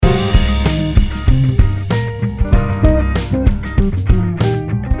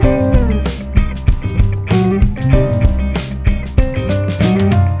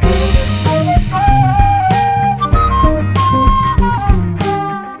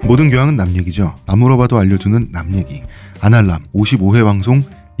모든 교양은 남 얘기죠. 안 물어봐도 알려주는 남 얘기. 안알남 55회 방송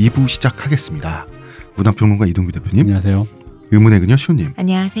 2부 시작하겠습니다. 문화평론가 이동규 대표님. 안녕하세요. 의문의 그녀 시온님.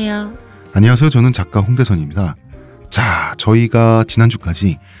 안녕하세요. 안녕하세요. 저는 작가 홍대선입니다. 자, 저희가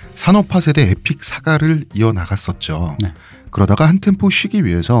지난주까지 산업화 세대 에픽 사가를 이어나갔었죠. 네. 그러다가 한 템포 쉬기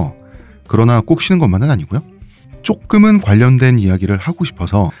위해서, 그러나 꼭 쉬는 것만은 아니고요, 조금은 관련된 이야기를 하고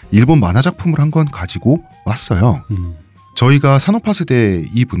싶어서 일본 만화 작품을 한 건 가지고 왔어요. 저희가 산업화 세대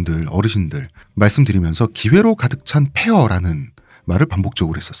이분들, 어르신들 말씀드리면서 기회로 가득 찬 페어라는 말을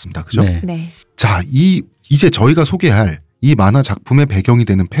반복적으로 했었습니다. 그죠? 네. 네. 자, 이제 저희가 소개할 이 만화 작품의 배경이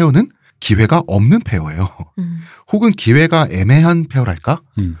되는 페어는 기회가 없는 페어예요. 혹은 기회가 애매한 페어랄까?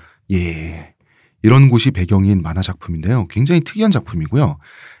 예, 이런 곳이 배경인 만화 작품인데요. 굉장히 특이한 작품이고요.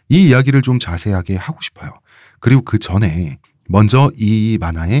 이 이야기를 좀 자세하게 하고 싶어요. 그리고 그 전에 먼저 이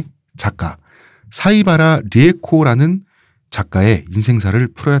만화의 작가 사이바라 리에코라는 작가의 인생사를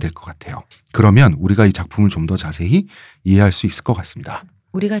풀어야 될 것 같아요. 그러면 우리가 이 작품을 좀 더 자세히 이해할 수 있을 것 같습니다.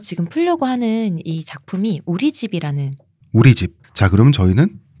 우리가 지금 풀려고 하는 이 작품이 우리 집이라는. 우리 집. 자, 그러면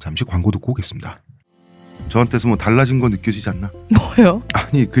저희는 잠시 광고 듣고 오겠습니다. 저한테서 뭐 달라진 거 느껴지지 않나? 뭐요?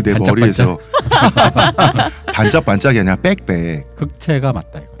 아니, 그 내 머리에서 반짝반짝이 아니라 빽빽. 흑채가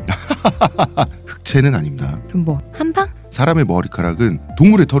맞다 이거. 흑채는 아닙니다. 그럼 뭐 한방? 사람의 머리카락은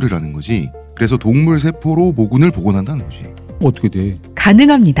동물의 털이라는 거지. 그래서 동물 세포로 모근을 복원한다는 거지. 어떻게 돼?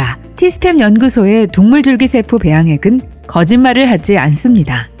 가능합니다. 티스템 연구소의 동물줄기세포 배양액은 거짓말을 하지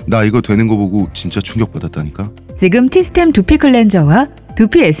않습니다. 나 이거 되는 거 보고 진짜 충격받았다니까. 지금 티스템 두피 클렌저와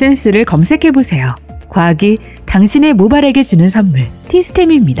두피 에센스를 검색해보세요. 과학이 당신의 모발에게 주는 선물,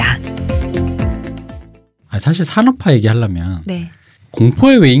 티스템입니다. 사실 산업화 얘기하려면 네.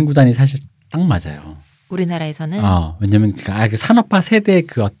 공포의 외인구단이 사실 딱 맞아요. 우리나라에서는. 왜냐면 그 산업화 세대의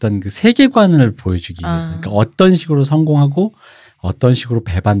그 어떤 그 세계관을 보여주기 위해서. 그러니까 어떤 식으로 성공하고 어떤 식으로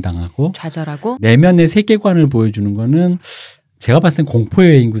배반당하고 좌절하고 내면의 세계관을 보여주는 거는 제가 봤을 땐 공포의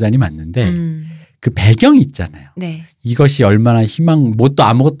외인구단이 맞는데 그 배경이 있잖아요. 네. 이것이 얼마나 뭣도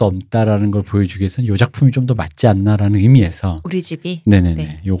아무것도 없다라는 걸 보여주기 위해서는 이 작품이 좀 더 맞지 않나라는 의미에서 우리 집이. 네네네.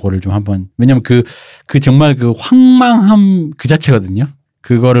 네. 요거를 좀 한번, 왜냐면 그 정말 그 황망함 그 자체거든요.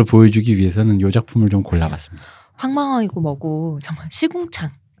 그거를 보여주기 위해서는 이 작품을 좀 골라봤습니다. 황망하고 뭐고 정말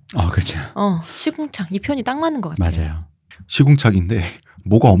시궁창. 그렇죠. 시궁창. 이 표현이 딱 맞는 것 같아요. 맞아요. 시궁창인데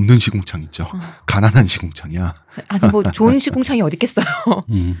뭐가 없는 시궁창 있죠. 가난한 시궁창이야. 아니 뭐 좋은 시궁창이 어디 있겠어요.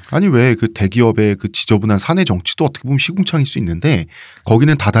 아니 왜 그 대기업의 그 지저분한 사내 정치도 어떻게 보면 시궁창일 수 있는데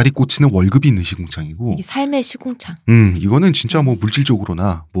거기는 다달이 꽂히는 월급이 있는 시궁창이고. 이게 삶의 시궁창. 이거는 진짜 뭐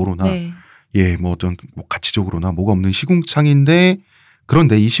물질적으로나 뭐로나 네. 예, 뭐 어떤 뭐 가치적으로나 뭐가 없는 시궁창인데,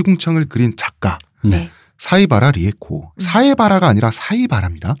 그런데 이 시궁창을 그린 작가 네. 사이바라 리에코. 사이바라가 아니라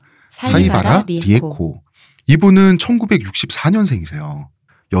사이바라입니다. 사이바라 리에코. 이분은 1964년생이세요.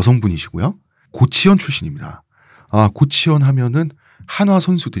 여성분이시고요. 고치현 출신입니다. 고치현 하면은 한화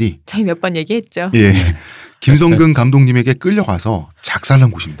선수들이 저희 몇 번 얘기했죠. 예, 김성근 감독님에게 끌려가서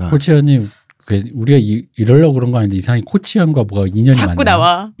작살난 곳입니다. 코치현이 우리가 이러려고 그런 거 아닌데 이상하게 코치현과 뭐가 인연이 많나요? 자꾸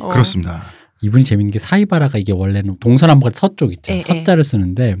나와. 그렇습니다. 이분이 재밌는 게 사이바라가 이게 원래는 동서남북 서쪽 있죠. 서자를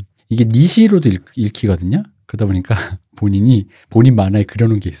쓰는데 이게 니시로도 읽히거든요. 그러다 보니까 본인 만화에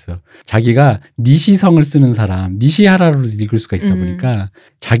그려놓은 게 있어. 자기가 니시성을 쓰는 사람, 니시하라로 읽을 수가 있다 보니까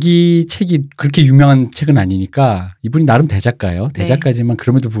자기 책이 그렇게 유명한 책은 아니니까 이분이 나름 대작가예요. 대작가지만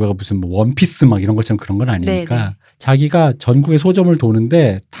그럼에도 불구하고 무슨 뭐 원피스 막 이런 것처럼 그런 건 아니니까 네네. 자기가 전국의 소점을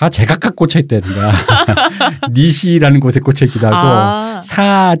도는데 다 제각각 꽂혀 있다는 거야. 니시라는 곳에 꽂혀 있기도 하고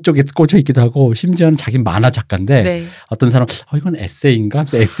사 쪽에 꽂혀 있기도 하고 심지어는 자기 만화 작가인데 네. 어떤 사람 이건 에세이인가?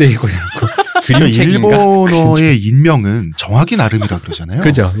 하면서 에세이 꽂아놓고 그러니까 일본어의 인명은 정확히 나름이라 그러잖아요.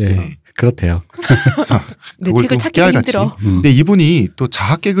 그죠. 예. 그렇대요. 내 책을 찾기 힘들어. 근데 이분이 또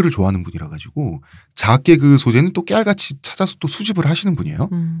자학 개그를 좋아하는 분이라 가지고 자학 개그 소재는 또 깨알같이 찾아서 또 수집을 하시는 분이에요.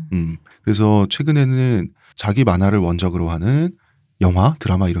 그래서 최근에는 자기 만화를 원작으로 하는 영화,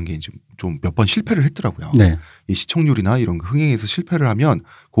 드라마 이런 게 이제 좀 몇 번 실패를 했더라고요. 네. 이 시청률이나 이런 거 흥행에서 실패를 하면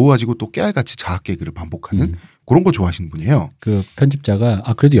그거 가지고 또 깨알같이 자학 개그를 반복하는 그런 거 좋아하시는 분이에요. 그 편집자가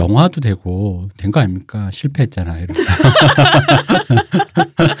그래도 영화도 되고 된 거 아닙니까? 실패했잖아. 이러면서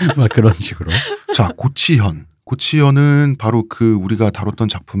막 그런 식으로. 자, 고치현은 바로 그 우리가 다뤘던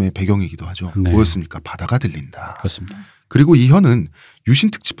작품의 배경이기도 하죠. 네. 뭐였습니까? 바다가 들린다. 그렇습니다. 그리고 이 현은 유신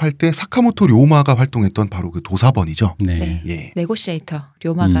특집할 때 사카모토 료마가 활동했던 바로 그 도사번이죠. 네. 예. 네고시에이터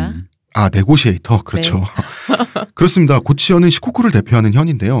료마가. 네고시에이터. 그렇죠. 네. 그렇습니다. 고치현은 시코쿠를 대표하는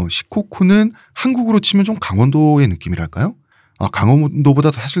현인데요. 시코쿠는 한국으로 치면 좀 강원도의 느낌이랄까요?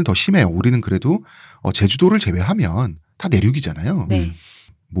 강원도보다 사실 더 심해요. 우리는 그래도 제주도를 제외하면 다 내륙이잖아요. 네.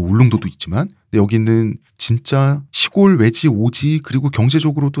 뭐 울릉도도 있지만 근데 여기는 진짜 시골, 외지, 오지 그리고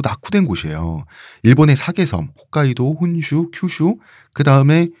경제적으로도 낙후된 곳이에요. 일본의 사계섬, 홋카이도, 혼슈, 큐슈, 그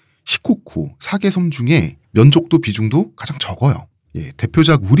다음에 시코쿠, 사계섬 중에 면적도 비중도 가장 적어요. 예,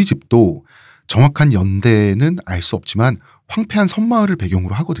 대표작 우리 집도 정확한 연대는 알 수 없지만 황폐한 섬마을을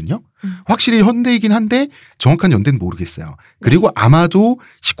배경으로 하거든요. 확실히 현대이긴 한데 정확한 연대는 모르겠어요. 그리고 아마도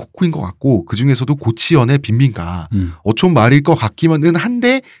시코쿠인 것 같고 그중에서도 고치현의 빈민가 어촌 마을일 것 같기는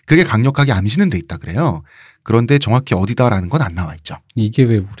한데 그게 강력하게 암시는 돼 있다 그래요. 그런데 정확히 어디다라는 건 안 나와 있죠. 이게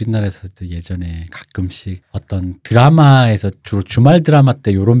왜 우리나라에서도 예전에 가끔씩 어떤 드라마에서 주로 주말 드라마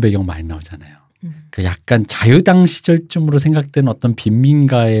때 이런 배경 많이 나오잖아요. 그 약간 자유당 시절쯤으로 생각되는 어떤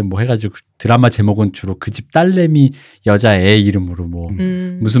빈민가에 뭐 해가지고 드라마 제목은 주로 그 집 딸내미 여자애 이름으로 뭐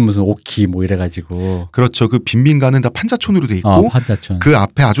무슨 오키 뭐 이래가지고 그렇죠. 그 빈민가는 다 판자촌으로 돼 있고 판자촌. 그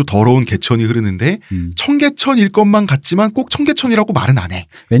앞에 아주 더러운 개천이 흐르는데 청계천일 것만 같지만 꼭 청계천이라고 말은 안 해.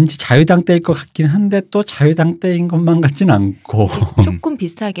 왠지 자유당 때일 것 같긴 한데 또 자유당 때인 것만 같진 않고 조금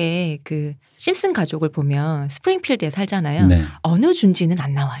비슷하게 그 심슨 가족을 보면 스프링필드에 살잖아요. 네. 어느 준지는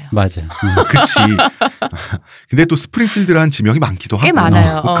안 나와요. 맞아. 그치. 근데 또 스프링필드라는 지명이 많기도 하고 꽤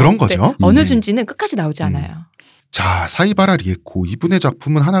많아요. 뭐 그런 거죠. 어느 준지는 끝까지 나오지 않아요. 자, 사이바라 리에코 이분의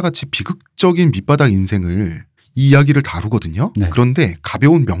작품은 하나같이 비극적인 밑바닥 인생을 이 이야기를 다루거든요. 네. 그런데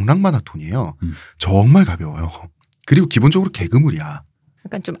가벼운 명랑만화톤이에요. 정말 가벼워요. 그리고 기본적으로 개그물이야.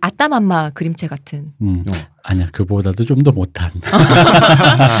 약간 좀 아따맘마 그림체 같은. 아니야, 그보다도 좀 더 못한.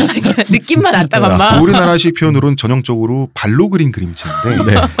 느낌만 아따맘마. 우리나라식 표현으로는 전형적으로 발로 그린 그림체인데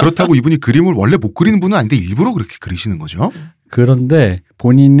네. 그렇다고 이분이 그림을 원래 못 그리는 분은 아닌데 일부러 그렇게 그리시는 거죠. 그런데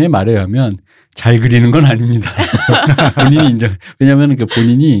본인의 말에 의하면 잘 그리는 건 아닙니다. 본인이 인정. 왜냐하면 그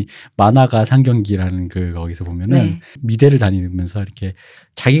본인이 만화가 상경기라는 그 거기서 보면은 네. 미대를 다니면서 이렇게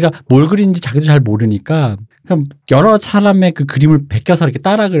자기가 뭘 그리는지 자기도 잘 모르니까 그럼 여러 사람의 그 그림을 베껴서 이렇게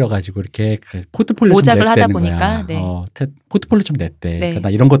따라 그려가지고 이렇게 그 포트폴리오 모작을 하다 냈다는 보니까 거야. 네. 포트폴리오 좀 냈대. 네. 그러니까 나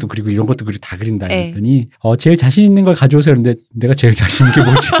이런 것도 그리고 이런 것도 그리고 다 그린다 네. 했더니 제일 자신 있는 걸 가져오세요. 그런데 내가 제일 자신 있는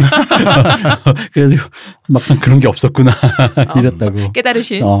게 뭐지? 그래서 막상 그런 게 없었구나 이랬다고.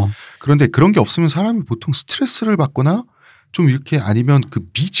 깨달으신. 그런데 그런 게 없으면 사람이 보통 스트레스를 받거나 좀 이렇게 아니면 그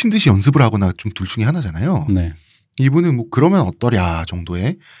미친 듯이 연습을 하거나 좀 둘 중에 하나잖아요. 네. 이분은 뭐 그러면 어떠랴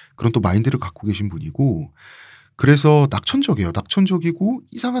정도의 그런 또 마인드를 갖고 계신 분이고 그래서 낙천적이에요. 낙천적이고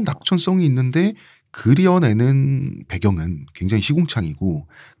이상한 낙천성이 있는데 그려내는 배경은 굉장히 시궁창이고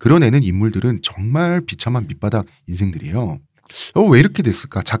그려내는 인물들은 정말 비참한 밑바닥 인생들이에요. 왜 이렇게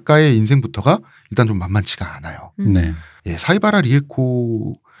됐을까? 작가의 인생부터가 일단 좀 만만치가 않아요. 네. 예, 사이바라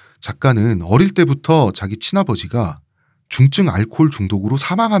리에코 작가는 어릴 때부터 자기 친아버지가 중증 알코올 중독으로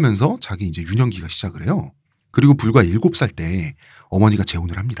사망하면서 자기 이제 유년기가 시작을 해요. 그리고 불과 7살 때 어머니가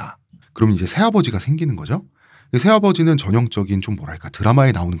재혼을 합니다. 그럼 이제 새아버지가 생기는 거죠. 새아버지는 전형적인 좀 뭐랄까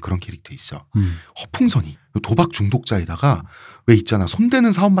드라마에 나오는 그런 캐릭터 있어. 허풍선이 도박 중독자에다가 왜 있잖아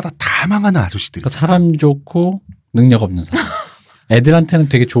손대는 사업마다 다 망하는 아저씨들. 그러니까 사람 좋고 능력 없는 사람. 애들한테는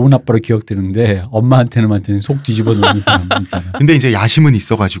되게 좋은 아빠로 기억되는데 엄마한테는 완전 속 뒤집어 놓는 사람 있잖아. 근데 이제 야심은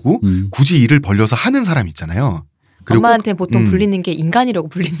있어가지고 굳이 일을 벌려서 하는 사람 있잖아요. 그리고 엄마한테 보통 불리는 게 인간이라고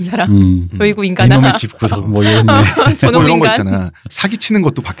불리는 사람. 어이구 인간아. 이놈의 집구석 뭐 이런 저놈 이런 거 인간. 있잖아. 사기 치는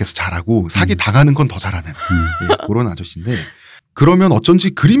것도 밖에서 잘하고 사기 당하는 건 더 잘하는 예, 그런 아저씨인데 그러면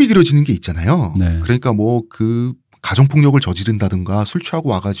어쩐지 그림이 그려지는 게 있잖아요. 네. 그러니까 뭐 그 가정폭력을 저지른다든가 술 취하고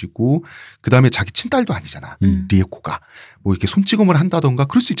와가지고 그다음에 자기 친딸도 아니잖아. 리에코가 뭐 이렇게 손찌검을 한다던가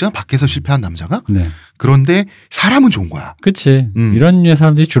그럴 수 있잖아. 밖에서 실패한 남자가. 네. 그런데 사람은 좋은 거야. 그치. 이런 류의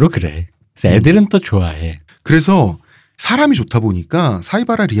사람들이 주로 그래. 그래서 애들은 또 좋아해. 그래서 사람이 좋다 보니까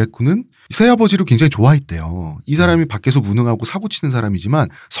사이바라 리에코는 새아버지를 굉장히 좋아했대요. 이 사람이 밖에서 무능하고 사고치는 사람이지만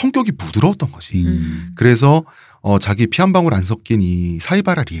성격이 부드러웠던 거지. 그래서 자기 피 한 방울 안 섞인 이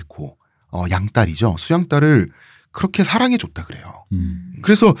사이바라 리에코 양딸이죠. 수양딸을 그렇게 사랑해줬다 그래요.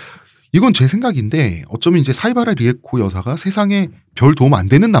 그래서 이건 제 생각인데 어쩌면 이제 사이바라 리에코 여사가 세상에 별 도움 안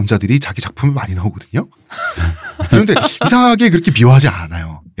되는 남자들이 자기 작품에 많이 나오거든요. 그런데 이상하게 그렇게 미워하지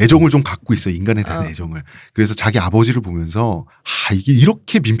않아요. 애정을 좀 갖고 있어요. 인간에 대한 애정을. 그래서 자기 아버지를 보면서 이게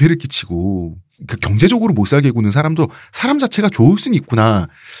이렇게 민폐를 끼치고 그 경제적으로 못 살게 구는 사람도 사람 자체가 좋을 수는 있구나.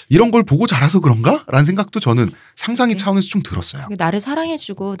 이런 걸 보고 자라서 그런가? 라는 생각도 저는 상상의 차원에서 좀 들었어요. 나를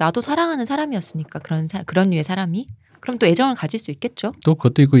사랑해주고 나도 사랑하는 사람이었으니까 그런 류의 사람이. 그럼 또 애정을 가질 수 있겠죠. 또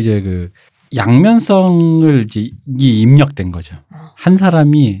그것도 있고 이제 그 양면성을 이제 입력된 거죠. 한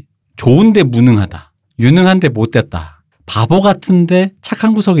사람이 좋은데 무능하다. 유능한데 못됐다. 바보 같은데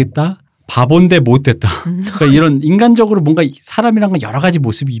착한 구석이 있다. 바본데 못됐다. 그러니까 이런 인간적으로 뭔가 사람이란 건 여러 가지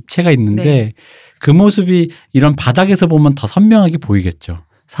모습이 입체가 있는데 네. 그 모습이 이런 바닥에서 보면 더 선명하게 보이겠죠.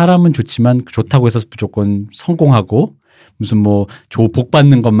 사람은 좋지만 좋다고 해서 무조건 성공하고 무슨 뭐 복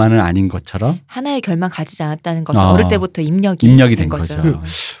받는 것만은 아닌 것처럼 하나의 결만 가지지 않았다는 것은 어릴 때부터 입력이 된 거죠.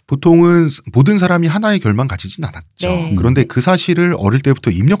 보통은 모든 사람이 하나의 결만 가지진 않았죠. 네. 그런데 그 사실을 어릴 때부터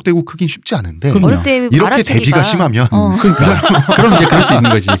입력되고 크긴 쉽지 않은데 어릴 때 이렇게 대비가 심하면 그럼 이제 그럴 수 있는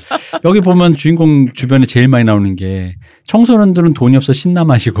거지. 여기 보면 주인공 주변에 제일 많이 나오는 게 청소년들은 돈이 없어 신나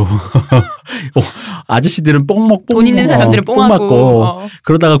마시고 아저씨들은 돈 있는 사람들은 뽕 맞고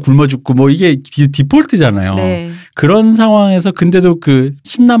그러다가 굶어 죽고 뭐 이게 디폴트잖아요. 네. 그런 상황에서 근데도 그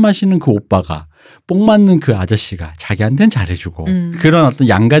신나 마시는 그 오빠가 뽕 맞는 그 아저씨가 자기한테는 잘해주고 그런 어떤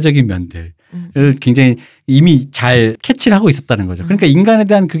양가적인 면들을 굉장히 이미 잘 캐치를 하고 있었다는 거죠. 그러니까 인간에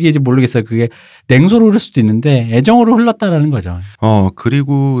대한 그게 이제 모르겠어요. 그게 냉소로 흐를 수도 있는데 애정으로 흘렀다라는 거죠.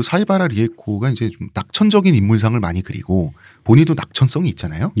 그리고 사이바라 리에코가 이제 좀 낙천적인 인물상을 많이 그리고 본인도 낙천성이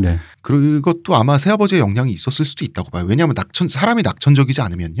있잖아요. 네. 그것도 아마 새아버지의 영향이 있었을 수도 있다고 봐요. 왜냐하면 사람이 낙천적이지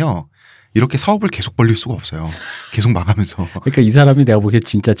않으면요. 이렇게 사업을 계속 벌릴 수가 없어요. 계속 망하면서. 그러니까 이 사람이 내가 보기에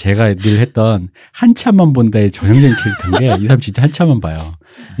진짜 제가 늘 했던 한참만 본다의 전형적인 캐릭터인 게 이 사람 진짜 한참만 봐요.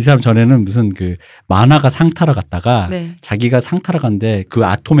 이 사람 전에는 무슨 그 만화가 상 타러 갔다가 자기가 상 타러 갔는데 그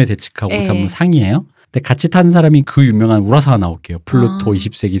아톰에 대치하고 뭐 상이에요. 근데 같이 탄 사람이 그 유명한 우라사와 나올게요. 플루토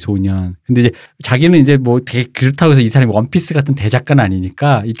 20세기 소년. 근데 이제 자기는 이제 뭐 되게 그렇다고 해서 이 사람이 원피스 같은 대작가는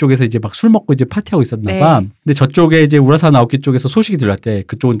아니니까 이쪽에서 이제 막 술 먹고 이제 파티하고 있었나 봐. 근데 저쪽에 이제 우라사와 나올게 쪽에서 소식이 들렸대.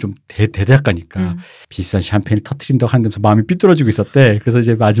 그쪽은 좀 대작가니까 비싼 샴페인을 터트린다고 하면서 마음이 삐뚤어지고 있었대. 그래서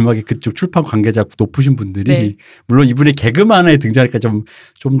이제 마지막에 그쪽 출판 관계자 높으신 분들이 물론 이분의 개그 만화에 등장하니까 좀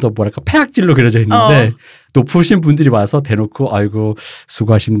더 뭐랄까 폐악질로 그려져 있는데 높으신 분들이 와서 대놓고 아이고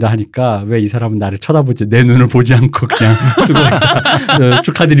수고하십니다 하니까 왜 이 사람은 나를 쳐다보지 내 눈을 보지 않고 그냥 수고했다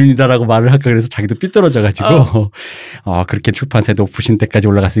축하드립니다라고 말을 할까 그래서 자기도 삐뚤어져 가지고 그렇게 출판사에 높으신 데까지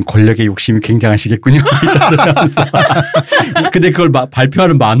올라갔으니 권력의 욕심이 굉장하시겠군요. 근데 그걸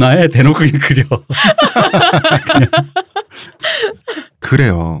발표하는 만화에 대놓고 그냥 그려. 그냥.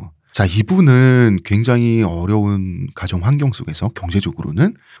 그래요. 자, 이분은 굉장히 어려운 가정 환경 속에서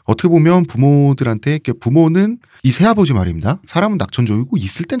경제적으로는 어떻게 보면 부모는 이 새아버지 말입니다. 사람은 낙천적이고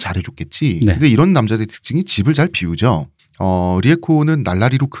있을 땐 잘해줬겠지. 네. 근데 이런 남자들의 특징이 집을 잘 비우죠. 리에코는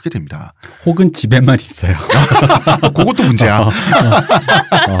날라리로 크게 됩니다. 혹은 집에만 있어요. 그것도 문제야.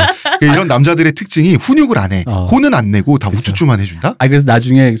 이런 남자들의 특징이 훈육을 안 해. 혼은 안 내고 다 우쭈쭈만 해준다. 그래서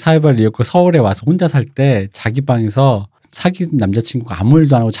나중에 사이바라 리에코 서울에 와서 혼자 살 때 자기 방에서 사귄 남자친구가 아무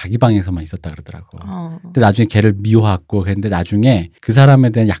일도 안 하고 자기 방에서만 있었다 그러더라고. 근데 나중에 걔를 미워하고 그랬는데 나중에 그 사람에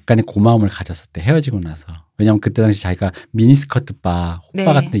대한 약간의 고마움을 가졌었대. 헤어지고 나서. 왜냐면 그때 당시 자기가 미니스커트 바,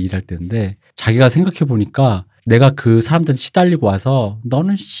 호빠 같은 데 일할 때인데 자기가 생각해 보니까 내가 그 사람들한테 시달리고 와서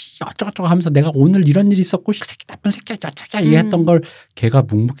너는 어쩌고저쩌고 하면서 내가 오늘 이런 일이 있었고 새끼 나쁜 새끼야 저새끼야 얘기했던 걸 걔가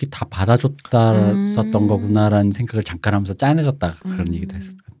묵묵히 다 받아줬던 거구나라는 생각을 잠깐 하면서 짠해졌다 그런 얘기도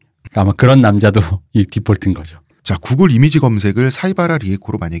했었거든요. 그러니까 아마 그런 남자도 이 디폴트인 거죠. 자, 구글 이미지 검색을 사이바라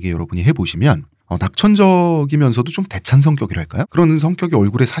리에코로 만약에 여러분이 해보시면 낙천적이면서도 좀 대찬 성격이랄까요? 그런 성격이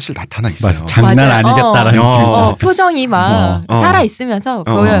얼굴에 사실 나타나 있어요. 맞아, 장난 아니겠다라는 느낌이죠. 표정이 막 살아있으면서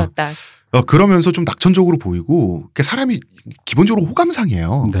보여요. 딱. 그러면서 좀 낙천적으로 보이고 사람이 기본적으로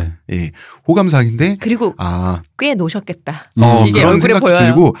호감상이에요. 네. 예, 호감상인데 그리고 꽤 노셨겠다. 이게 그런 얼굴에 생각도 보여요.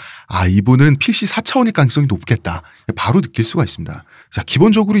 들고 이분은 필시 4차원일 가능성이 높겠다. 바로 느낄 수가 있습니다. 자,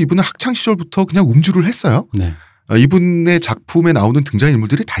 기본적으로 이분은 학창 시절부터 그냥 음주를 했어요. 네. 이분의 작품에 나오는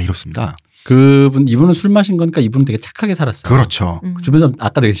등장인물들이 다 이렇습니다. 이분은 술 마신 거니까 이분은 되게 착하게 살았어요. 그렇죠. 주변에서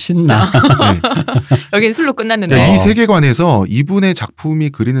아까 되게 신나. 네. 여기는 술로 끝났는데. 이 세계관에서 이분의 작품이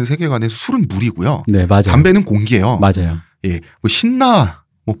그리는 세계관에서 술은 물이고요. 네, 맞아요. 담배는 공기예요. 맞아요. 예, 뭐 신나,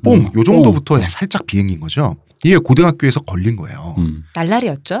 뭐 뽕, 요 정도부터 살짝 비행인 거죠. 이게 고등학교에서 걸린 거예요.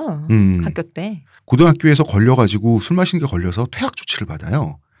 날라리였죠. 학교 때. 고등학교에서 걸려가지고 술 마시는 게 걸려서 퇴학 조치를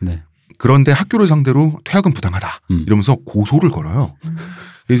받아요. 네. 그런데 학교를 상대로 퇴학은 부당하다. 이러면서 고소를 걸어요.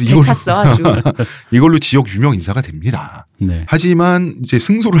 그래서 배찼어 아주. 이걸로 지역 유명 인사가 됩니다. 네. 하지만 이제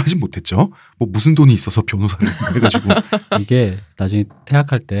승소를 하진 못했죠. 뭐 무슨 돈이 있어서 변호사를 해가지고. 이게 나중에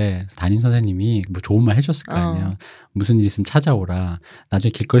퇴학할 때 담임 선생님이 뭐 좋은 말 해줬을 거 아니에요. 무슨 일 있으면 찾아오라.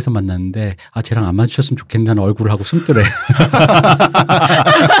 나중에 길거리에서 만났는데 쟤랑 안 마주쳤으면 좋겠다는 얼굴을 하고 숨더래.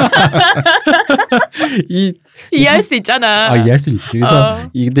 이해할 수 있잖아. 이해할 수 있지. 그래서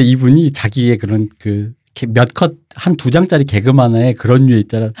근데 이분이 자기의 그런 몇 컷 한 2장짜리 개그 만화에 그런 류에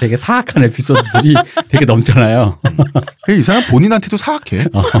있잖아. 되게 사악한 에피소드들이 되게 넘잖아요. 이 사람 본인한테도 사악해.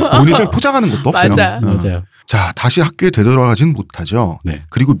 본인들 포장하는 것도 없어요. 맞아요. 자, 다시 학교에 되돌아가지는 못하죠. 네.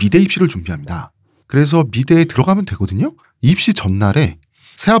 그리고 미대 입시를 준비합니다. 그래서 미대에 들어가면 되거든요. 입시 전날에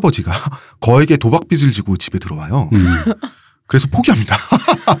새아버지가 거액의 도박빚을 지고 집에 들어와요. 그래서 포기합니다.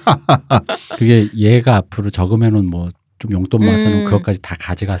 그게 얘가 앞으로 저금해놓은 뭐 좀 용돈 모아서는 그것까지 다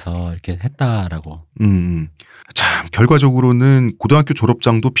가져가서 이렇게 했다라고. 참 결과적으로는 고등학교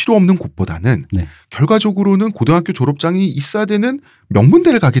졸업장도 필요 없는 곳보다는 네. 결과적으로는 고등학교 졸업장이 있어야 되는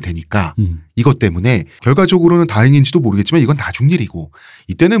명문대를 가게 되니까 이것 때문에 결과적으로는 다행인지도 모르겠지만 이건 나중 일이고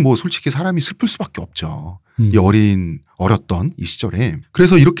이때는 뭐 솔직히 사람이 슬플 수밖에 없죠. 이 어렸던 이 시절에.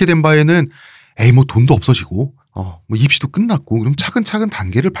 그래서 이렇게 된 바에는 에이 뭐 돈도 없어지고 뭐 입시도 끝났고 그럼 차근차근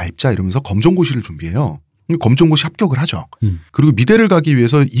단계를 밟자 이러면서 검정고시를 준비해요. 검정고시 합격을 하죠. 그리고 미대를 가기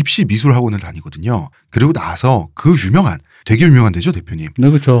위해서 입시 미술학원을 다니거든요. 그리고 나서 그 되게 유명한 데죠, 대표님. 네,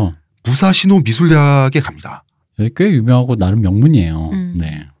 그렇죠. 무사시노 미술대학에 갑니다. 꽤 유명하고 나름 명문이에요.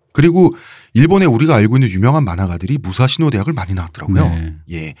 네. 그리고 일본에 우리가 알고 있는 유명한 만화가들이 무사시노 대학을 많이 나왔더라고요. 네.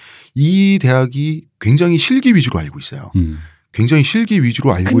 예, 이 대학이 굉장히 실기 위주로 알고 있어요. 굉장히 실기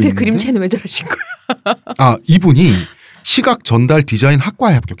위주로 알고 있는데. 근데 그림체는 왜 저러신 거야? 아, 이분이 시각 전달 디자인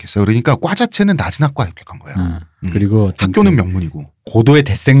학과에 합격했어요. 그러니까 과 자체는 낮은 학과에 합격한 거예요. 그리고 학교는 명문이고 고도의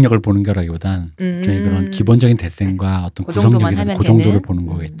대생력을 보는 거라기보단 저희 그런 기본적인 대생과 어떤 구성력이나 그 정도를 보는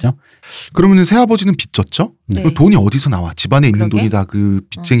거겠죠. 그러면 새아버지는 빚졌죠. 네. 돈이 어디서 나와? 집안에 있는 그러게? 돈이 다 그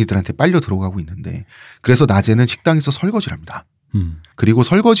빚쟁이들한테 빨려 들어가고 있는데 그래서 낮에는 식당에서 설거지를 합니다. 그리고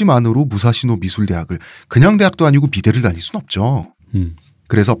설거지만으로 무사시노 미술대학을 그냥 대학도 아니고 미대를 다닐 순 없죠.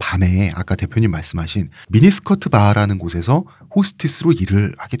 그래서 밤에 아까 대표님 말씀하신 미니스커트 바라는 곳에서 호스티스로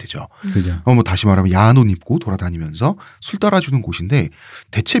일을 하게 되죠. 그죠. 뭐 다시 말하면 야한 옷 입고 돌아다니면서 술 따라주는 곳인데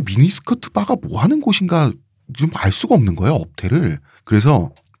대체 미니스커트 바가 뭐 하는 곳인가 좀 알 수가 없는 거예요. 업태를.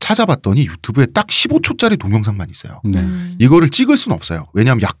 그래서 찾아봤더니 유튜브에 딱 15초짜리 동영상만 있어요. 네. 이거를 찍을 수는 없어요.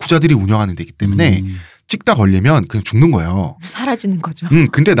 왜냐하면 야쿠자들이 운영하는 데이기 때문에 찍다 걸리면 그냥 죽는 거예요. 사라지는 거죠.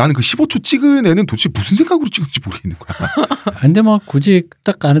 근데 나는 그 15초 찍은 애는 도대체 무슨 생각으로 찍은지 모르겠는 거야. 근데 뭐 굳이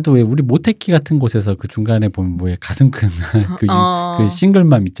딱 안 해도 왜 우리 모테키 같은 곳에서 그 중간에 보면 뭐에 가슴 큰 그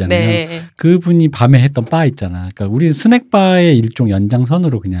싱글맘 있잖아요. 네. 그분이 밤에 했던 바 있잖아. 그러니까 우리는 스낵바의 일종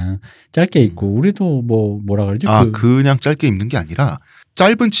연장선으로 그냥 짧게 입고 우리도 뭐라 그러지? 그냥 짧게 입는 게 아니라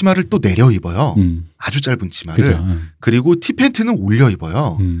짧은 치마를 또 내려 입어요. 아주 짧은 치마를. 그죠. 그리고 티팬트는 올려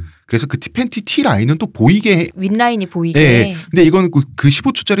입어요. 그래서 그 티팬티 티 라인은 또 보이게 윗라인이 보이게. 네. 근데 이건 그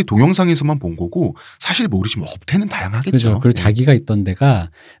 15초짜리 동영상에서만 본 거고 사실 모르지 뭐 업태는 다양하겠죠. 그죠. 그리고 네. 자기가 있던 데가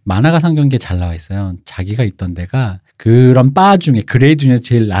만화가 상경기에 잘 나와 있어요. 자기가 있던 데가 그런 바 중에 그레이드 중에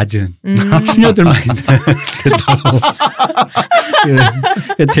제일 낮은 추녀들만 있는 데고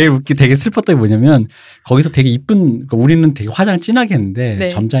제일 되게 슬펐던 게 뭐냐면 거기서 되게 이쁜 우리는 되게 화장을 진하게 했는데 네.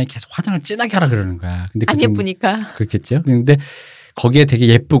 점장이 계속 화장을 진하게 하라 그러는 거야. 근데 안 예쁘니까. 그렇겠죠. 근데 거기에 되게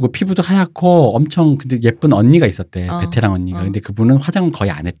예쁘고 피부도 하얗고 엄청 근데 예쁜 언니가 있었대. 베테랑 언니가. 근데 그분은 화장을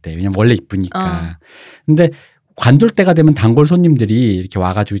거의 안 했대. 왜냐면 원래 이쁘니까. 근데 관둘 때가 되면 단골 손님들이 이렇게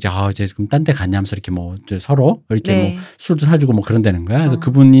와가지고 이제 그럼 딴 데 가냐면서 이렇게 뭐 서로 이렇게 네. 뭐 술도 사주고 뭐 그런 데는 거야. 그래서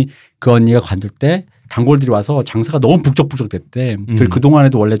그분이 그 언니가 관둘 때 단골들이 와서 장사가 너무 북적북적 됐대.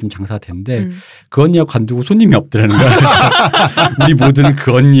 그동안에도 원래 좀 장사가 됐는데 그 언니가 관두고 손님이 없더라는 거야. 우리 모두는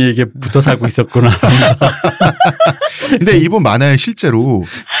그 언니에게 붙어 살고 있었구나. 근데 이번 만화에 실제로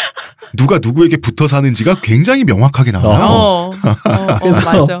누가 누구에게 붙어 사는지가 굉장히 명확하게 나와요. 그래서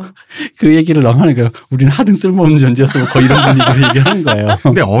맞아. 그 얘기를 너무 하는 거예요. 우리는 하등 쓸모없는 존재였으면 거의 이런 분위기를 얘기하는 거예요.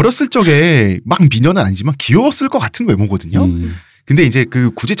 근데 어렸을 적에 막 미녀는 아니지만 귀여웠을 것 같은 외모거든요. 근데 이제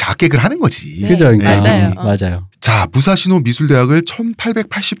그 굳이 자객을 하는 거지. 네, 그죠? 맞아요. 맞아요. 자, 무사시노 미술대학을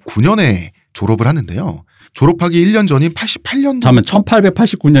 1889년에 졸업을 하는데요. 졸업하기 1년 전인 88년도. 잠깐만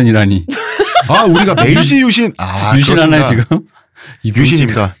 1889년이라니. 아, 우리가 메이지 유신. 유신 하나요 지금?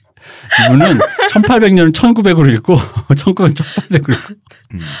 유신입니다. 이분은 1800년은 1900으로 읽고 1900은 1800으로 읽고.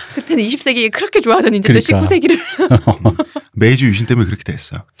 그때는 20세기 그렇게 좋아하던 이제 또 그러니까. 19세기를. 메이지 유신 때문에 그렇게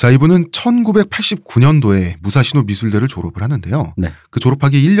됐어요. 자, 이분은 1989년도에 무사시노 미술대를 졸업을 하는데요. 네. 그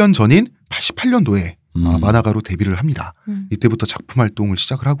졸업하기 1년 전인 88년도에 만화가로 데뷔를 합니다. 이때부터 작품 활동을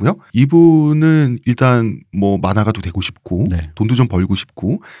시작을 하고요. 이분은 일단 뭐 만화가도 되고 싶고 네. 돈도 좀 벌고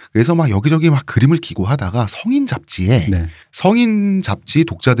싶고 그래서 막 여기저기 막 그림을 기고 하다가 성인 잡지에 네. 성인 잡지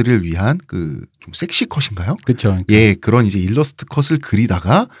독자들을 위한 그 좀 섹시 컷인가요? 그렇죠. 예, 그런 이제 일러스트 컷을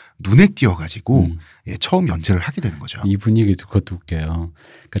그리다가 눈에 띄어가지고 예, 처음 연재를 하게 되는 거죠. 이 분위기도 그것도 웃겨요.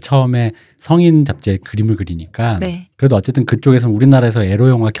 그러니까 처음에 성인 잡지에 그림을 그리니까 네. 그래도 어쨌든 그쪽에서는 우리나라에서 에로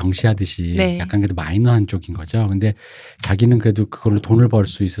영화 경시하듯이 네. 약간 그래도 마이너한 쪽인 거죠. 근데 자기는 그래도 그걸로 돈을 벌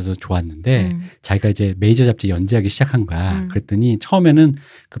수 있어서 좋았는데 자기가 이제 메이저 잡지 연재하기 시작한 거야. 그랬더니 처음에는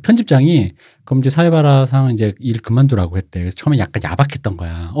그 편집장이 그럼 이제 사이바라 상은 이제 일 그만두라고 했대. 그래서 처음에 약간 야박했던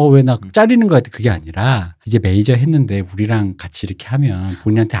거야. 왜 나 자르는 거 같아. 그게 아니라 이제 메이저 했는데 우리랑 같이 이렇게 하면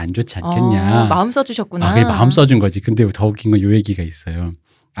본인한테 안 좋지 않겠냐. 마음 써주셨구나. 그게 마음 써준 거지. 근데 더 웃긴 건 요 얘기가 있어요.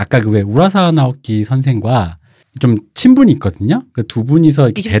 아까 그 왜 우라사와 나오키 선생과 좀 친분이 있거든요. 그 두 분이서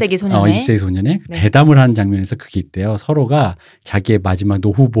 20세기 소년에 20세기 소년에 네. 대담을 하는 장면에서 그게 있대요. 서로가 자기의 마지막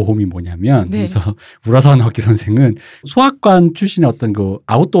노후 보험이 뭐냐면 네. 그래서 우라사와 나오키 선생은 소학관 출신의 어떤 그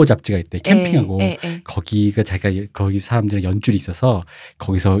아웃도어 잡지가 있대. 캠핑하고 거기가 자기가 거기 사람들의 연줄이 있어서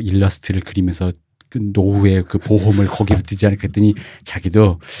거기서 일러스트를 그리면서 그 노후의 그 보험을 거기로 뜨지 않을까 했더니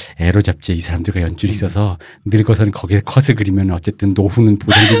자기도 에로 잡지에 이 사람들과 연줄이 있어서 늙어서는 거기에 컷을 그리면 어쨌든 노후는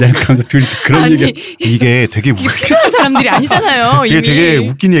보장되지 않을까 하면서 둘이서 그런 아니, 얘기. 이게 되게 필요한 사람들이 아니잖아요. 이게 이미. 되게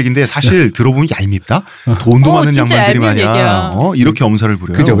웃긴 얘기인데 사실 들어보면 얄밉다. 돈도 많은 진짜 양반들이 얄미운 얘기야. 마냥 이렇게 엄살을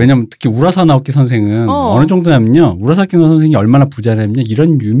부려요. 그죠. 왜냐면 특히 우라사와 나오키 선생은 어느 정도냐면요. 우라사와 선생이 얼마나 부자냐면요.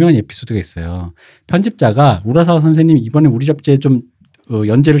 이런 유명한 에피소드가 있어요. 편집자가 우라사와 선생님 이번에 우리 잡지에 좀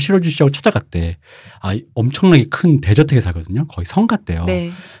연재를 실어주시자고 찾아갔대. 엄청나게 큰 대저택에 살거든요. 거의 성 같대요.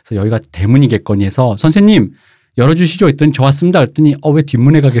 네. 그래서 여기가 대문이겠거니 해서 선생님 열어주시죠 했더니 저 왔습니다 했더니 왜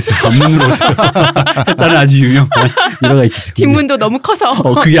뒷문에 가 계세요? 앞문으로 오세요. 했다는 아주 유명한 일화가 있기 때문에. 뒷문도 너무 커서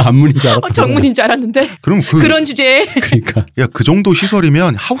그게 앞문인 줄 알았다. 정문인 줄 알았는데 그럼 그런 주제에 그러니까 그 정도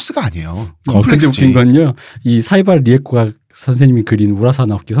시설이면 하우스가 아니에요. 근데 컴플렉스지. 웃긴 건요. 이 사이바라 리에코가 선생님이 그린 우라사와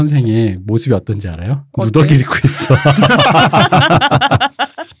나오키 선생의 모습이 어떤지 알아요? 누더기를 입고 있어.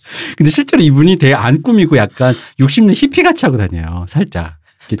 근데 실제로 이분이 되게 안 꾸미고 약간 60년 히피같이 하고 다녀요. 살짝.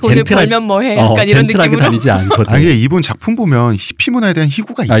 돈을 벌면 뭐해 약간 이런 젠틀하게 느낌으로. 다니지 않거든. 이게 이분 작품 보면 히피 문화에 대한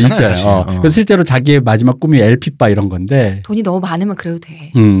희구가 있잖아요. 사실. 그래서 실제로 자기의 마지막 꿈이 LP바 이런 건데. 돈이 너무 많으면 그래도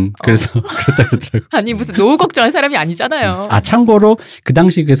돼. 그래서 그렇다 그러더라고. 아니 무슨 노후 걱정할 사람이 아니잖아요. 참고로 그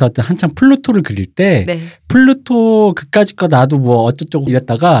당시 그래서 한참 플루토를 그릴 때 네. 플루토 그까짓 거 나도 뭐 어쩌고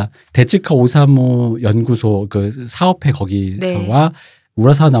이랬다가 데츠카 오사무 연구소 그 사업회 거기서와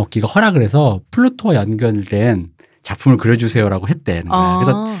우라사와 나오키가 허락을 해서 플루토와 연결된 작품을 그려주세요라고 했대.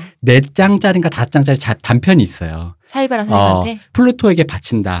 그래서 4장짜리인가 5장짜리 단편이 있어요. 사이바라 선생님한테? 플루토에게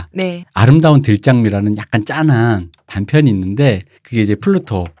바친다. 네. 아름다운 들장미라는 약간 짠한 단편이 있는데 그게 이제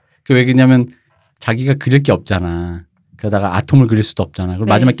플루토. 왜 그러냐면 자기가 그릴 게 없잖아. 그러다가 아톰을 그릴 수도 없잖아. 그리고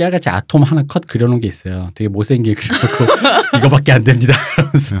마지막에 깨알같이 아톰 하나 컷 그려놓은 게 있어요. 되게 못생기게 그려놓고 이거밖에 안 됩니다.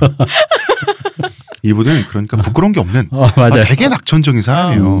 이러면서. 이분은 그러니까 부끄러운 게 없는 맞아요. 되게 낙천적인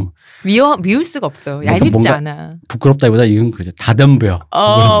사람이에요. 미울 수가 없어요. 얄밉지 않아. 부끄럽다기보다 이건 그죠. 다덤벼.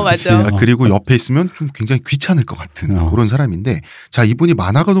 맞아. 그리고 옆에 있으면 좀 굉장히 귀찮을 것 같은 그런 사람인데 자 이분이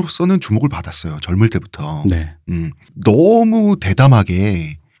만화가로서는 주목을 받았어요. 젊을 때부터. 네. 너무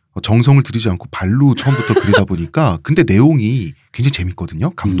대담하게 정성을 들이지 않고 발로 처음부터 그리다 보니까 근데 내용이 굉장히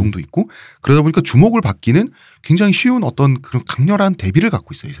재밌거든요. 감동도 있고 그러다 보니까 주목을 받기는 굉장히 쉬운 어떤 그런 강렬한 대비를 갖고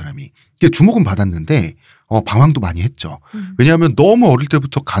있어요. 이 사람이. 주목은 받았는데 방황도 많이 했죠. 왜냐하면 너무 어릴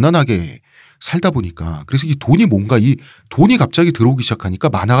때부터 가난하게 살다 보니까 그래서 이 돈이 뭔가 이 돈이 갑자기 들어오기 시작하니까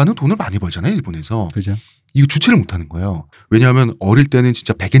만화가는 돈을 많이 벌잖아요. 일본에서. 그죠. 이거 주체를 못하는 거예요. 왜냐하면 어릴 때는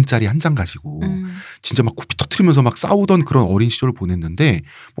진짜 100엔짜리 한 장 가지고 진짜 막 코피 터트리면서 막 싸우던 그런 어린 시절을 보냈는데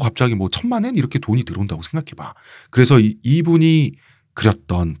뭐 갑자기 뭐 1000만 엔 이렇게 돈이 들어온다고 생각해봐. 그래서 이분이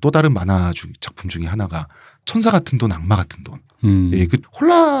그렸던 또 다른 만화 작품 중에 하나가 천사 같은 돈, 악마 같은 돈. 그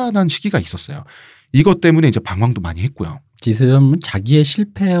혼란한 시기가 있었어요. 이것 때문에 이제 방황도 많이 했고요. 지금 자기의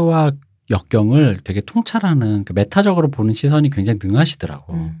실패와 역경을 되게 통찰하는 그 메타적으로 보는 시선이 굉장히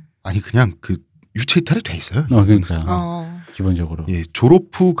능하시더라고. 아니 그냥 그 유체 이탈이 돼 있어요. 그러니까 기본적으로. 졸업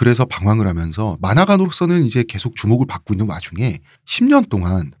후 그래서 방황을 하면서 만화가로서는 이제 계속 주목을 받고 있는 와중에 10년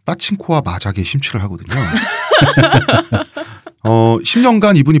동안 빠친코와 마작에 심취를 하거든요.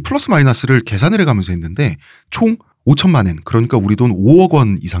 10년간 이분이 플러스 마이너스를 계산을 해가면서 했는데 총 5천만 엔 그러니까 우리 돈 5억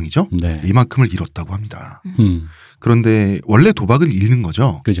원 이상이죠. 네. 이만큼을 잃었다고 합니다. 그런데 원래 도박은 잃는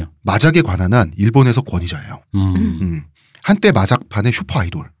거죠. 그죠. 마작에 관한 한 일본에서 권위자예요. 한때 마작판의 슈퍼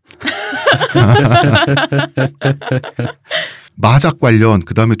아이돌. 마작 관련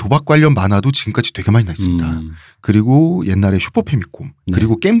그다음에 도박 관련 만화도 지금까지 되게 많이 나있습니다. 그리고 옛날에 슈퍼 패미콤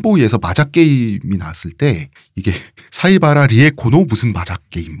그리고 게임보이에서 마작 게임이 나왔을 때 이게 사이바라 리에코노 무슨 마작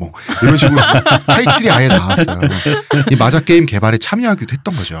게임 뭐 이런 식으로 타이틀이 아예 나왔어요. 이 마작 게임 개발에 참여하기도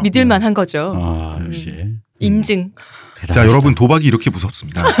했던 거죠. 믿을만한 거죠. 역시. 인증. 자 여러분 도박이 이렇게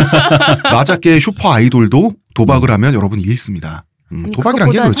무섭습니다. 마작계의 슈퍼 아이돌도 도박을 하면 여러분이 잃습니다.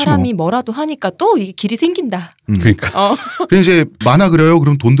 도박이란 게 그렇지 사람이 뭐. 뭐라도 하니까 또 이게 길이 생긴다. 그러니까. 그래서 이제 만화 그려요.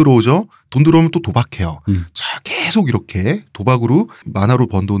 그럼 돈 들어오죠. 돈 들어오면 또 도박해요. 자 계속 이렇게 도박으로 만화로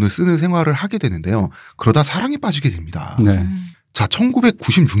번 돈을 쓰는 생활을 하게 되는데요. 그러다 사랑에 빠지게 됩니다. 네. 자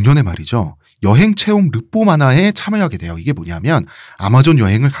 1996년에 말이죠. 여행 체험 르뽀 만화에 참여하게 돼요. 이게 뭐냐면 아마존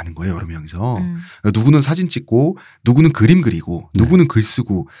여행을 가는 거예요. 여러 명이서. 누구는 사진 찍고 누구는 그림 그리고 누구는 글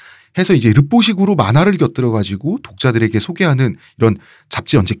쓰고 해서 이제 르뽀식으로 만화를 곁들여가지고 독자들에게 소개하는 이런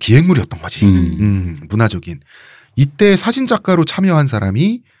잡지 연재 기획물이었던 거지. 문화적인. 이때 사진작가로 참여한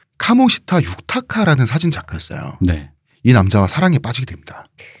사람이 카모시타 유타카라는 사진 작가였어요. 네. 이 남자와 사랑에 빠지게 됩니다.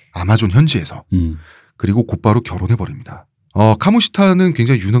 아마존 현지에서. 그리고 곧바로 결혼해버립니다. 카모시타는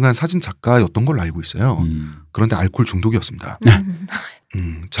굉장히 유능한 사진 작가였던 걸로 알고 있어요. 그런데 알코올 중독이었습니다.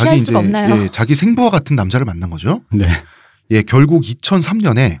 피할 수가 없나요? 자기 생부와 같은 남자를 만난 거죠. 네. 예, 결국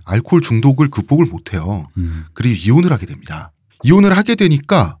 2003년에 알코올 중독을 극복을 못해요. 그리고 이혼을 하게 됩니다. 이혼을 하게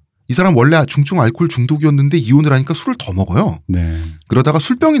되니까 이 사람 원래 중증 알코올 중독이었는데 이혼을 하니까 술을 더 먹어요. 네. 그러다가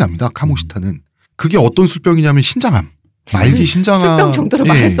술병이 납니다. 카모시타는. 그게 어떤 술병이냐면 신장암. 말기 신장암. 술병 정도로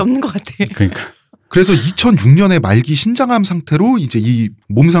말할 수 없는 것 같아. 그러니까. 그래서 2006년에 말기 신장암 상태로 이제 이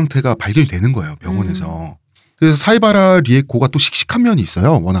몸 상태가 발견이 되는 거예요. 병원에서. 그래서 사이바라 리에코가 또 씩씩한 면이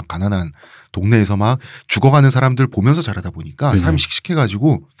있어요. 워낙 가난한 동네에서 막 죽어가는 사람들 보면서 자라다 보니까 사람이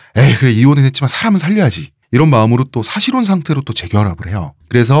씩씩해가지고 에이 그래 이혼은 했지만 사람은 살려야지. 이런 마음으로 또 사실혼 상태로 또 재결합을 해요.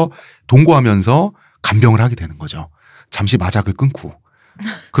 그래서 동거하면서 간병을 하게 되는 거죠. 잠시 마작을 끊고.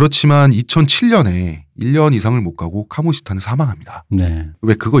 그렇지만 2007년에 1년 이상을 못 가고 카모시타는 사망합니다. 네.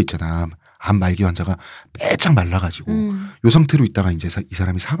 왜 그거 있잖아. 암 말기 환자가 빼짝 말라가지고 요 상태로 있다가 이제 이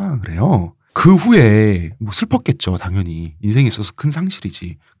사람이 사망을 해요. 그 후에 뭐 슬펐겠죠. 당연히. 인생에 있어서 큰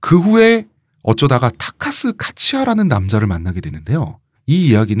상실이지. 그 후에 어쩌다가 타카스 카치아라는 남자를 만나게 되는데요. 이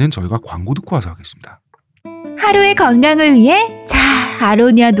이야기는 저희가 광고 듣고 와서 하겠습니다. 하루의 건강을 위해 자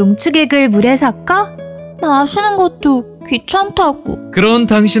아로니아 농축액을 물에 섞어 마시는 것도 귀찮다고. 그런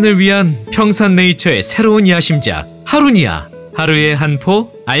당신을 위한 평산네이처의 새로운 야심작 하루니아. 하루에 한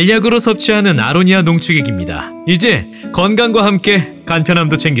포 알약으로 섭취하는 아로니아 농축액입니다. 이제 건강과 함께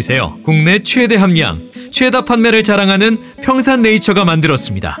간편함도 챙기세요. 국내 최대 함량, 최다 판매를 자랑하는 평산네이처가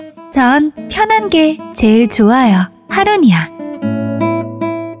만들었습니다. 전 편한 게 제일 좋아요. 하루니아.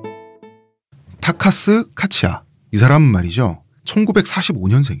 타카스 카치아. 이 사람은 말이죠.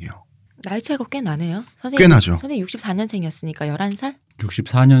 1945년생이에요. 나이 차이가 꽤 나네요. 선생님, 꽤 나죠. 선생님 64년생이었으니까 11살?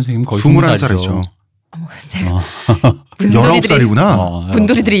 64년생이면 거의 21살이죠. 어머, 제가 19살이구나.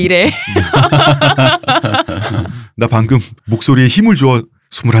 분돌이들이 이래. 나 방금 목소리에 힘을 줘.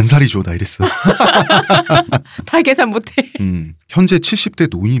 21살이죠. 나 이랬어. 다 계산 못해. 현재 70대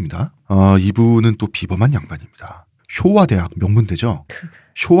노인입니다. 이분은 또 비범한 양반입니다. 쇼와대학 명문대죠.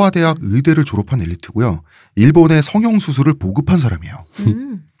 쇼와대학 의대를 졸업한 엘리트고요. 일본의 성형수술을 보급한 사람이에요.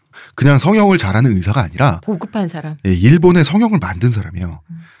 그냥 성형을 잘하는 의사가 아니라 보급한 사람. 예, 일본의 성형을 만든 사람이에요.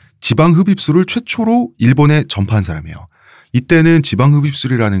 지방흡입술을 최초로 일본에 전파한 사람이에요. 이때는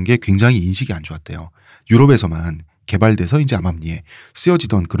지방흡입술이라는 게 굉장히 인식이 안 좋았대요. 유럽에서만 개발돼서 이제 암암리에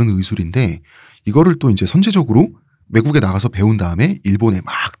쓰여지던 그런 의술인데 이거를 또 이제 선제적으로 외국에 나가서 배운 다음에 일본에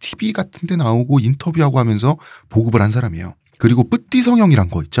막 TV 같은 데 나오고 인터뷰하고 하면서 보급을 한 사람이에요. 그리고 뿌띠 성형이란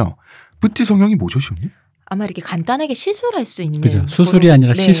거 있죠. 뿌띠 성형이 뭐죠, 시온님? 아마 이렇게 간단하게 시술할 수 있는. 그죠. 수술이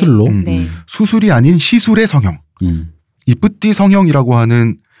아니라 네. 시술로. 네. 수술이 아닌 시술의 성형. 이 뿌띠 성형이라고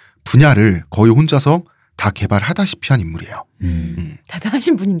하는 분야를 거의 혼자서 다 개발하다시피 한 인물이에요.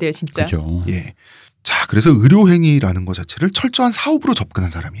 대단하신 분인데요, 진짜. 그죠. 예. 자, 그래서 의료행위라는 것 자체를 철저한 사업으로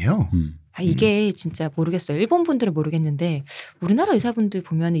접근한 사람이에요. 이게 진짜 모르겠어요. 일본 분들은 모르겠는데 우리나라 의사분들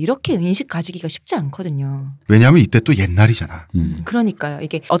보면 이렇게 인식 가지기가 쉽지 않거든요. 왜냐하면 이때 또 옛날이잖아. 그러니까요.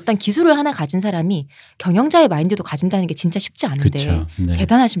 이게 어떤 기술을 하나 가진 사람이 경영자의 마인드도 가진다는 게 진짜 쉽지 않은데 그쵸. 네.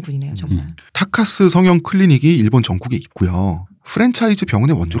 대단하신 분이네요, 정말. 타카스 성형 클리닉이 일본 전국에 있고요. 프랜차이즈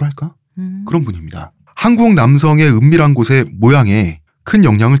병원의 원조로 할까? 그런 분입니다. 한국 남성의 은밀한 곳에 모양에 큰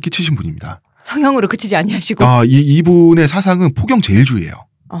영향을 끼치신 분입니다. 성형으로 그치지 아니하시고. 이분의 사상은 포경제일주의예요.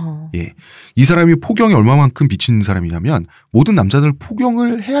 예, 이 사람이 포경에 얼마만큼 미친 사람이냐면 모든 남자들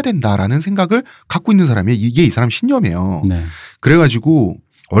포경을 해야 된다라는 생각을 갖고 있는 사람이에요. 이게 이 사람 신념이에요. 네. 그래가지고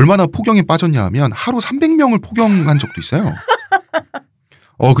얼마나 포경에 빠졌냐 하면 하루 300명을 포경한 적도 있어요.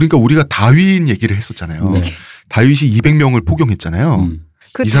 그러니까 우리가 다윈 얘기를 했었잖아요. 네. 다윗이 200명을 포경했잖아요.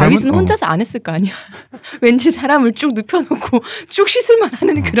 그 이 사람은, 다윗은 혼자서 안 했을 거 아니야. 왠지 사람을 쭉 눕혀놓고 쭉 시술만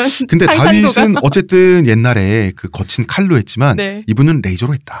하는 그런 근데 상상도가. 다윗은 어쨌든 옛날에 그 거친 칼로 했지만 네. 이분은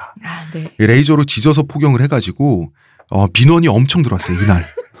레이저로 했다. 네. 레이저로 지져서 포경을 해가지고 민원이 엄청 들어왔대 이날.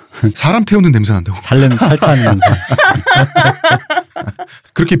 사람 태우는 냄새 난다고. 살렘 살타는 냄새.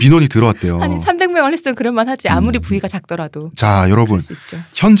 그렇게 민원이 들어왔대요. 아니 300명을 했으면 그럴만 하지. 아무리 부위가 작더라도. 자, 여러분. 수 있죠.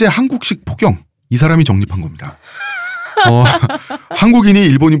 현재 한국식 포경 이 사람이 정립한 겁니다. 한국인이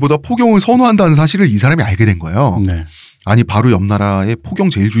일본인보다 포경을 선호한다는 사실을 이 사람이 알게 된 거예요. 네. 아니 바로 옆 나라에 포경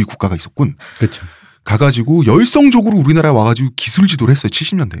제일주의 국가가 있었군. 그렇죠. 가가지고 열성적으로 우리나라에 와가지고 기술 지도를 했어요.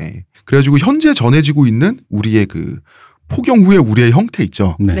 70년대에. 그래가지고 현재 전해지고 있는 우리의 그 포경 후의 우리의 형태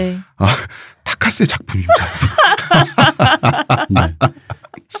있죠. 네. 네. 타카스의 작품입니다. 네.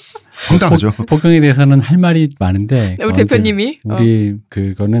 황당하죠. 폭경에 대해서는 할 말이 많은데 우리 대표님이 우리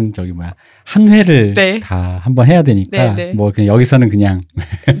그거는 저기 뭐야 한 회를 네. 다 한번 해야 되니까 네. 뭐 그냥 여기서는 그냥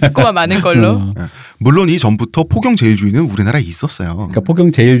듣고만 많은 걸로. 물론 이 전부터 포경 제일주의는 우리나라에 있었어요. 그러니까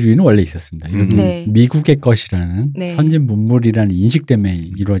포경 제일주의는 원래 있었습니다. 이것은 네. 미국의 것이라는 네. 선진 문물이라는 인식 때문에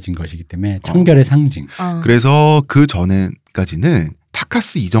이루어진 것이기 때문에 청결의 상징. 그래서 그 전에까지는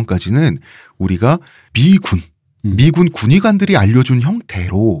타카스 이전까지는 우리가 미군 군의관들이 알려준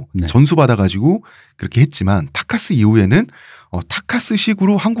형태로 네. 전수받아가지고 그렇게 했지만 타카스 이후에는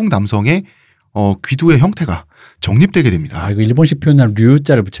타카스식으로 한국 남성의 귀두의 형태가 정립되게 됩니다. 아 이거 일본식 표현하면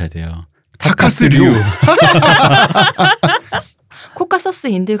류자를 붙여야 돼요. 타카스류.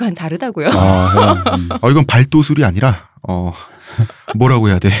 코카서스인들과는 다르다고요. 이건 발도술이 아니라 뭐라고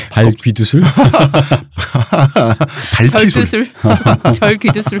해야 돼? 발귀두술? 발피술.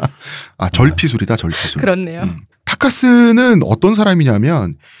 절귀두술. 절피술이다. 절피술. 그렇네요. 타카스는 어떤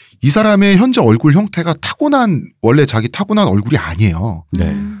사람이냐면 이 사람의 현재 얼굴 형태가 원래 자기 타고난 얼굴이 아니에요.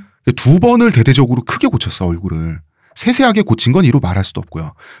 네. 2번을 대대적으로 크게 고쳤어 얼굴을. 세세하게 고친 건 이루 말할 수도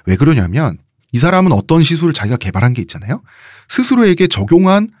없고요. 왜 그러냐면 이 사람은 어떤 시술을 자기가 개발한 게 있잖아요. 스스로에게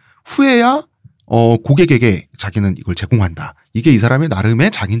적용한 후에야 고객에게 자기는 이걸 제공한다. 이게 이 사람의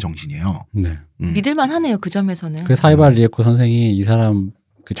나름의 장인 정신이에요. 네. 믿을만 하네요. 그 점에서는. 그 사이바라 리에코 선생이 이 사람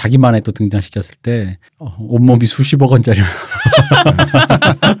그 자기만의 또 등장시켰을 때 온몸이 수십억 원짜리.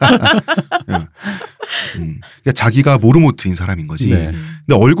 그러니까 자기가 모르모트인 사람인 거지. 네.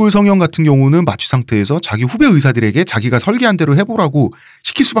 근데 얼굴 성형 같은 경우는 마취 상태에서 자기 후배 의사들에게 자기가 설계한 대로 해보라고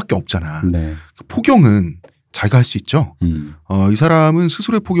시킬 수밖에 없잖아. 네. 포경은 자기가 할 수 있죠. 이 사람은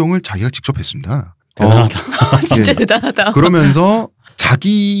스스로의 포경을 자기가 직접 했습니다. 대단하다. 진짜 대단하다. 그러면서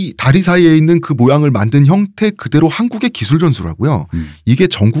자기 다리 사이에 있는 그 모양을 만든 형태 그대로 한국의 기술 전수라고요. 이게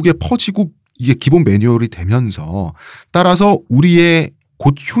전국에 퍼지고 이게 기본 매뉴얼이 되면서 따라서 우리의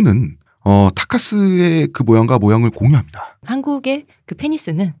곧 휴는 타카스의 그 모양과 모양을 공유합니다. 한국의 그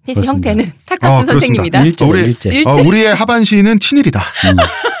페니스 그렇습니다. 형태는 타카스 선생님입니다. 일제. 우리의 하반신은 친일이다.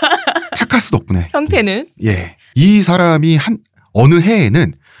 타카스 덕분에. 형태는? 예. 이 사람이 어느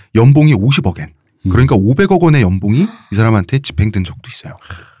해에는 연봉이 50억엔. 그러니까 500억 원의 연봉이 이 사람한테 집행된 적도 있어요.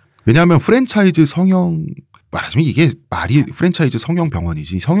 왜냐하면 프랜차이즈 성형 말하자면 이게 말이 프랜차이즈 성형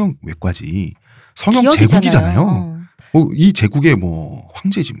병원이지 성형 외과지 성형 제국이잖아요. 이 제국의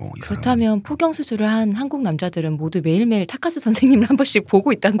황제지 이 그렇다면 사람은. 포경 수술을 한 한국 남자들은 모두 매일매일 타카스 선생님을 한 번씩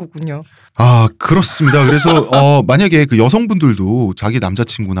보고 있다는 거군요. 그렇습니다. 그래서 만약에 그 여성분들도 자기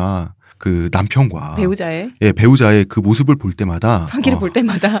남자친구나 그 남편과 배우자의 그 모습을 볼 때마다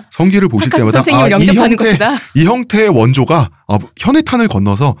성기를 보실 때마다 선생님을 영접하는 것이다. 이 형태의 원조가 현해탄을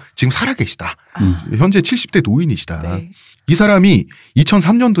건너서 지금 살아계시다. 현재 70대 노인이시다. 네. 이 사람이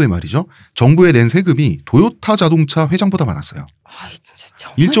 2003년도에 말이죠. 정부에 낸 세금이 도요타 자동차 회장보다 많았어요.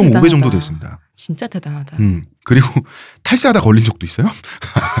 진짜 1.5배 정도 됐습니다. 진짜 대단하다. 그리고 탈세하다 걸린 적도 있어요.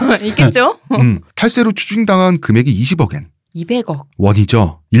 있겠죠? 탈세로 추징당한 금액이 20억엔. 200억.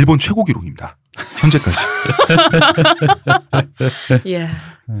 원이죠. 일본 최고 기록입니다. 현재까지.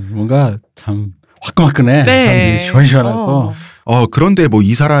 뭔가 참 화끈화끈해. 네. 시원시원하고. 그런데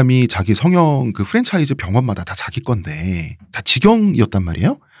이 사람이 자기 성형 그 프랜차이즈 병원마다 다 자기 건데 다 직영이었단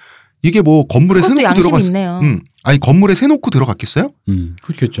말이에요. 이게 건물에 세놓고 들어갔어요. 아니 건물에 세놓고 들어갔겠어요?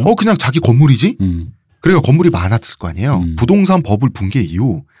 그렇겠죠. 그냥 자기 건물이지. 그러니까 건물이 많았을 거 아니에요. 부동산 버블 붕괴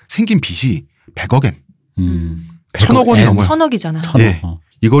이후 생긴 빚이 100억엔. 1000억 원이 넘어요. 1000억이잖아. 예.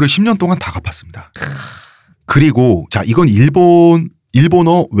 이거를 10년 동안 다 갚았습니다. 그리고 이건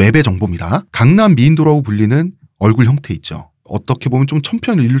일본어 웹의 정보입니다. 강남 미인도라고 불리는 얼굴 형태 있죠. 어떻게 보면 좀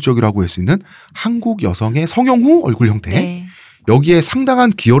천편일률적이라고 할 수 있는 한국 여성의 성형 후 얼굴 형태. 네. 여기에 상당한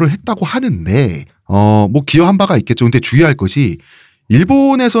기여를 했다고 하는데 기여한 바가 있겠죠. 근데 주의할 것이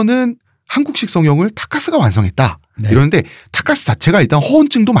일본에서는 한국식 성형을 타카스가 완성했다. 네. 이러는데 타카스 자체가 일단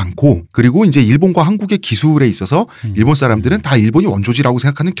허언증도 많고 그리고 이제 일본과 한국의 기술에 있어서 일본 사람들은 다 일본이 원조지라고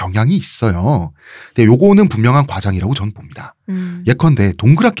생각하는 경향이 있어요. 근데 요거는 분명한 과장이라고 저는 봅니다. 예컨대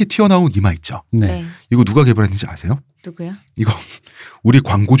동그랗게 튀어나온 이마 있죠. 네. 이거 누가 개발했는지 아세요? 누구야? 이거 우리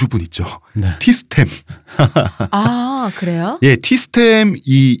광고주분 있죠. 네. 티스템. 그래요? 예, 티스템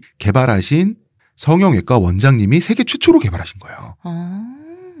이 개발하신 성형외과 원장님이 세계 최초로 개발하신 거예요.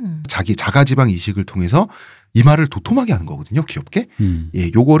 자기 자가지방 이식을 통해서 이마를 도톰하게 하는 거거든요. 귀엽게.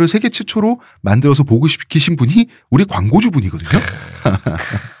 예, 요거를 세계 최초로 만들어서 보급시키신 분이 우리 광고주분이거든요.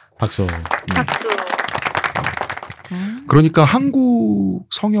 박수. 박수. 그러니까 한국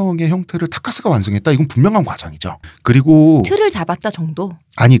성형의 형태를 타카스가 완성했다. 이건 분명한 과장이죠. 그리고 틀을 잡았다 정도.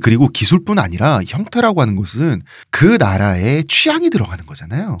 그리고 기술뿐 아니라 형태라고 하는 것은 그 나라의 취향이 들어가는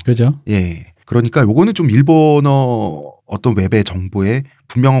거잖아요. 그죠? 예. 그러니까 요거는 좀 일본어 어떤 웹의 정보에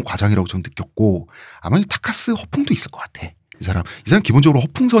분명한 과장이라고 저는 느꼈고 아마 타카스 허풍도 있을 것 같아. 이 사람 기본적으로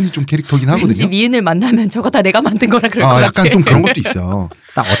허풍선이 좀 캐릭터긴 하거든요. 왠지 미인을 만나면 저거 다 내가 만든 거라 그럴 것 같아. 약간 좀 그런 것도 있어요.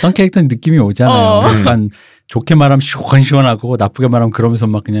 딱 어떤 캐릭터는 느낌이 오잖아요. 약간 좋게 말하면 시원시원하고 나쁘게 말하면 그러면서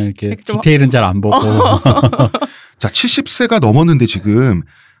막 그냥 이렇게 디테일은 잘 안 보고. 자, 70세가 넘었는데 지금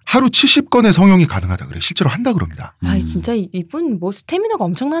하루 70건의 성형이 가능하다 그래. 실제로 한다 그럽니다. 아, 진짜 이분 뭐 스태미나가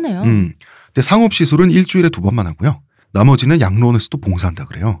엄청나네요. 근데 상업 시술은 일주일에 2번만 하고요. 나머지는 양로원에서도 봉사한다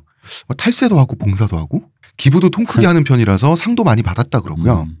그래요. 탈세도 하고 봉사도 하고 기부도 통 크게 하는 편이라서 상도 많이 받았다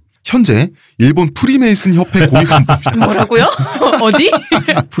그러고요. 현재 일본 프리메이슨 협회 고위 간부입니다. 뭐라고요? 어디?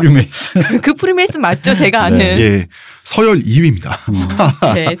 프리메이슨. 그 프리메이슨 맞죠? 제가 아는. 네. 예, 서열 2위입니다.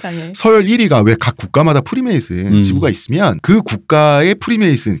 세상에. 서열 1위가 왜 각 국가마다 프리메이슨 지부가 있으면 그 국가의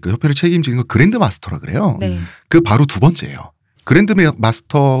프리메이슨 그 협회를 책임지는 거 그랜드 마스터라 그래요. 네. 그 바로 2번째예요. 그랜드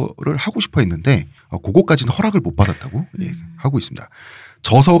마스터를 하고 싶어 했는데 그거까지는 허락을 못 받았다고 하고 있습니다.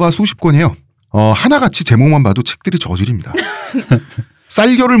 저서가 수십 권이에요. 하나같이 제목만 봐도 책들이 저질입니다.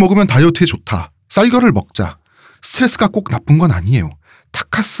 쌀겨를 먹으면 다이어트에 좋다. 쌀겨를 먹자. 스트레스가 꼭 나쁜 건 아니에요.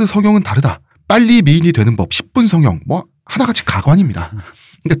 타카스 성형은 다르다. 빨리 미인이 되는 법 10분 성형 뭐 하나같이 가관입니다.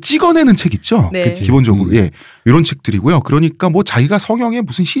 그러니까 찍어내는 책 있죠. 네. 기본적으로 예 이런 책들이고요. 그러니까 뭐 자기가 성형에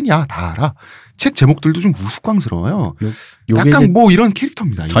무슨 신이야 다 알아. 책 제목들도 좀 우스꽝스러워요. 약간 뭐 이런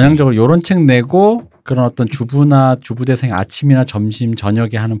캐릭터입니다. 전형적으로 이런 책 내고 그런 어떤 주부나 주부 대생 아침이나 점심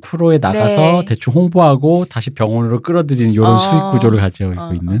저녁에 하는 프로에 나가서 대충 홍보하고 다시 병원으로 끌어들이는 이런 수익 구조를 가지고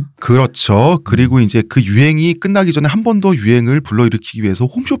있는. 그렇죠. 그리고 이제 그 유행이 끝나기 전에 한 번 더 유행을 불러일으키기 위해서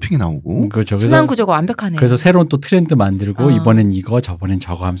홈쇼핑에 나오고. 그렇죠. 순환 구조가 완벽하네요. 그래서 새로운 또 트렌드 만들고 이번엔 이거 저번엔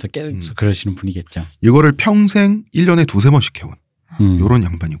저거 하면서 계속 그러시는 분이겠죠. 이거를 평생 1년에 2-3번씩 해온 이런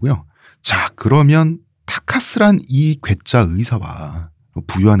양반이고요. 자, 그러면 타카스란 이 괴짜 의사와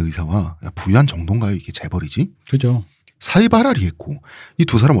부유한 의사와 부유한 정도인가요? 이게 재벌이지? 그죠. 사이바라 리에코 이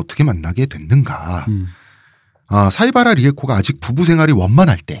두 사람 어떻게 만나게 됐는가? 사이바라 리에코가 아직 부부 생활이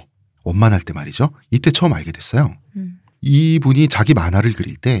원만할 때 말이죠. 이때 처음 알게 됐어요. 이분이 자기 만화를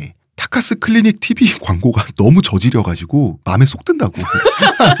그릴 때 타카스 클리닉 TV 광고가 너무 저지려가지고 마음에 쏙 든다고.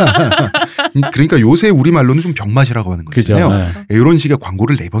 그러니까 요새 우리말로는 좀 병맛이라고 하는 거잖아요. 네. 이런 식의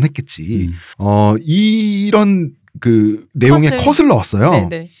광고를 내보냈겠지. 이런 그 내용의 컷을 넣었어요.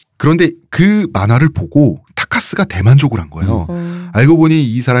 네네. 그런데 그 만화를 보고 타카스가 대만족을 한 거예요. 알고 보니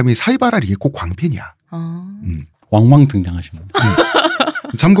이 사람이 사이바라 리에코 광팬이야. 왕왕 등장하십니다.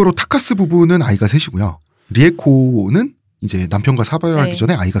 참고로 타카스 부부는 아이가 셋이고요. 리에코는 이제 남편과 사별하기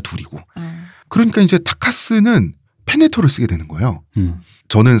전에 아이가 둘이고. 그러니까 이제 타카스는 페네토를 쓰게 되는 거예요.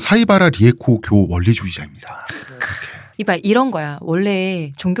 저는 사이바라 리에코 교 원리주의자입니다. 이봐 이런 거야.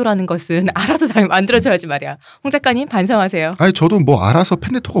 원래 종교라는 것은 알아서 잘 만들어져야지 말이야. 홍 작가님 반성하세요. 아니 저도 뭐 알아서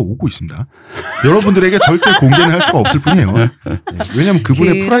페네토가 오고 있습니다. 여러분들에게 절대 공개는 할 수가 없을 뿐이에요. 네. 왜냐하면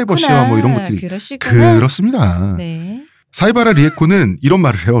그분의 프라이버시와 뭐 이런 것들이 그러시구나. 그렇습니다. 네. 사이바라 리에코는 이런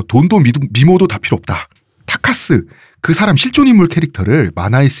말을 해요. 돈도 미모도 다 필요 없다. 타카스 그 사람 실존인물 캐릭터를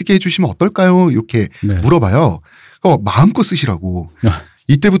만화에 쓰게 해주시면 어떨까요? 이렇게 물어봐요. 마음껏 쓰시라고.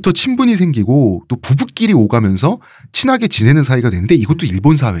 이때부터 친분이 생기고 또 부부끼리 오가면서 친하게 지내는 사이가 되는데 이것도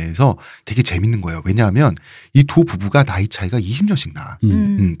일본 사회에서 되게 재밌는 거예요. 왜냐하면 이 두 부부가 나이 차이가 20년씩 나.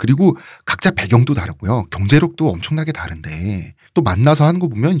 그리고 각자 배경도 다르고요. 경제력도 엄청나게 다른데 또 만나서 하는 거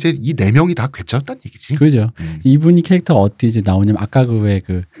보면 이제 이 네 명이 다 괴짜였다는 얘기지. 그죠. 이분이 캐릭터가 어떻게 이제 나오냐면 아까 그 왜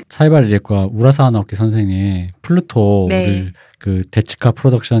그 사이바라 리에코와 우라사와 나오키 선생의 플루토를 그 데츠카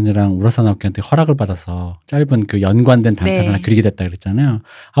프로덕션이랑 우라사 나오키한테 허락을 받아서 짧은 그 연관된 단편 하나 그리게 됐다 그랬잖아요.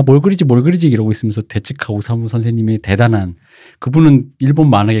 아, 뭘 그리지 이러고 있으면서 데츠카 오사무 선생님의 대단한 그분은 일본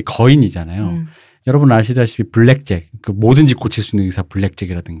만화의 거인이잖아요. 여러분 아시다시피 블랙잭, 그 뭐든지 고칠 수 있는 기사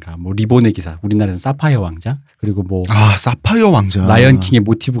블랙잭이라든가 뭐 리본의 기사, 우리나라에서는 사파이어 왕자, 그리고 뭐 사파이어 왕자, 라이언킹의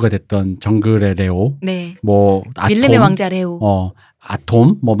모티브가 됐던 정글의 레오, 뭐 밀림의 왕자 레오,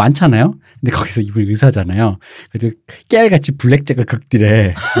 아톰 뭐 많잖아요. 근데 거기서 이분이 의사잖아요. 그래서 깨알같이 블랙잭을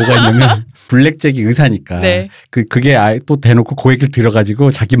극딜해. 뭐가 있냐면 블랙잭이 의사니까 그게 또 대놓고 그 얘기를 들어가지고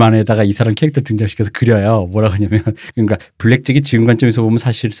자기 만화에다가 이 사람 캐릭터 등장시켜서 그려요. 뭐라고 하냐면 그러니까 블랙잭이 지금 관점에서 보면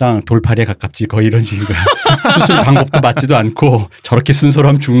사실상 돌팔이에 가깝지 거의 이런 식인 거야. 수술 방법도 맞지도 않고 저렇게 순서로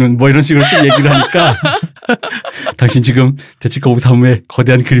하면 죽는 뭐 이런 식으로 좀 얘기를 하니까 당신 지금 데츠카 오사무의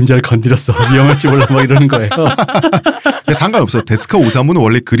거대한 그림자를 건드렸어. 위험할지 몰라 막 이러는 거예요. 상관없어요. 데츠카 오사무는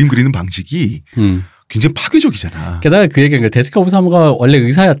원래 그림 그리는 방식이 굉장히 파괴적이잖아. 게다가 그 얘기는 데스크 오브 사무가 원래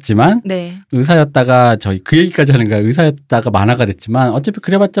의사였지만 네. 의사였다가 저희 그 얘기까지 하는 거야. 의사였다가 만화가 됐지만 어차피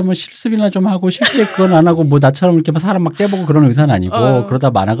그래봤자 뭐 실습이나 좀 하고 실제 그건 안 하고 뭐 나처럼 이렇게 사람 막 째보고 그런 의사는 아니고 그러다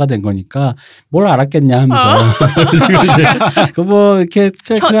만화가 된 거니까 뭘 알았겠냐 하면서 그 뭐 이렇게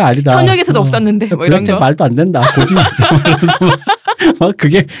그게 아니다. 현역에서도 없었는데 뭐 이런 거. 말도 안 된다. 고집이 막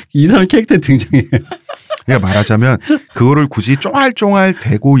그게 이 사람 캐릭터에 등장해요. 그러니까 말하자면 그거를 굳이 쫑알쫑알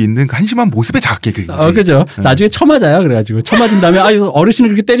대고 있는 그 한심한 모습에 작게 그리지. 그죠. 나중에 쳐맞아요. 그래가지고 쳐맞은 다음에 어르신을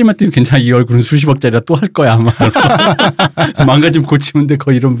그렇게 때리면 괜찮아. 이 얼굴은 수십억짜리라 또 할 거야 아마. 망가지면 고치면 돼.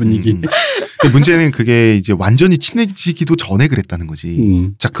 거의 이런 분위기. 문제는 그게 이제 완전히 친해지기도 전에 그랬다는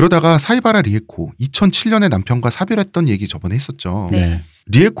거지. 자, 그러다가 사이바라 리에코 2007년에 남편과 사별했던 얘기 저번에 했었죠. 네.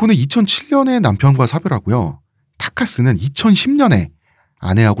 리에코는 2007년에 남편과 사별하고요. 타카스는 2010년에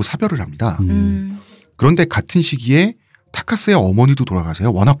아내하고 사별을 합니다. 그런데 같은 시기에 타카스의 어머니도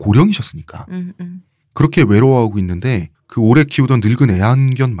돌아가세요. 워낙 고령이셨으니까. 그렇게 외로워하고 있는데 그 오래 키우던 늙은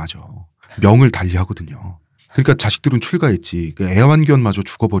애완견마저 명을 달리하거든요. 그러니까 자식들은 출가했지. 그 애완견마저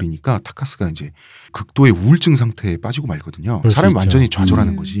죽어버리니까 타카스가 이제 극도의 우울증 상태에 빠지고 말거든요. 사람이 완전히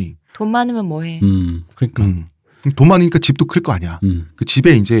좌절하는 거지. 돈 많으면 뭐해. 그러니까. 돈 많으니까 집도 클 거 아니야. 그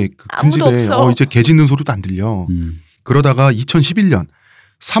집에 이제 그 근집에 이제 개 짖는 소리도 안 들려. 그러다가 2011년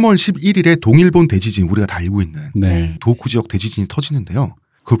 3월 11일에 동일본 대지진, 우리가 다 알고 있는 네. 도호쿠 지역 대지진이 터지는데요.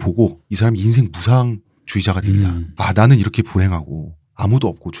 그걸 보고 이 사람이 인생 무상주의자가 됩니다. 아, 나는 이렇게 불행하고 아무도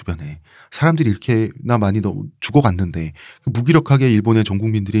없고 주변에 사람들이 이렇게나 많이 죽어갔는데 무기력하게 일본의 전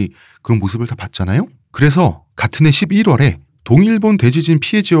국민들이 그런 모습을 다 봤잖아요. 그래서 같은 해 11월에 동일본 대지진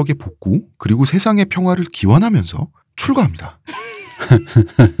피해 지역의 복구 그리고 세상의 평화를 기원하면서 출가합니다.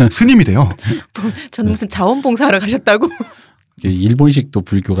 스님이 돼요. 저는 무슨 자원봉사하러 가셨다고? 일본식 또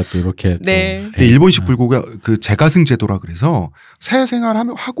불교가 또 이렇게 네. 또 일본식 불교가 그 재가승 제도라 그래서 사회생활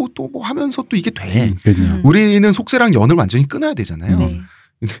하고 또 뭐 하면서 또 이게 돼. 우리는 속세랑 연을 완전히 끊어야 되잖아요. 네.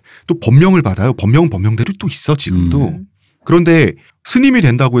 또 법명을 받아요. 법명은 법명대로 또 있어 지금도. 그런데 스님이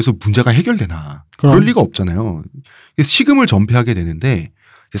된다고 해서 문제가 해결되나? 그럴 리가 없잖아요. 식음을 전폐하게 되는데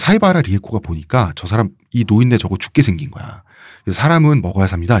사이바라 리에코가 보니까 저 사람 이 노인네 저거 죽게 생긴 거야. 사람은 먹어야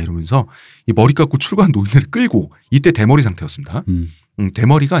삽니다 이러면서 이 머리 깎고 출가한 노인네를 끌고 이때 대머리 상태였습니다.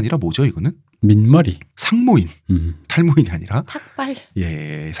 대머리가 아니라 뭐죠 이거는? 민머리. 상모인. 탈모인이 아니라 탁발.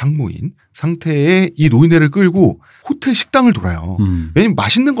 예, 상모인 상태에 이 노인네를 끌고 호텔 식당을 돌아요. 왜냐면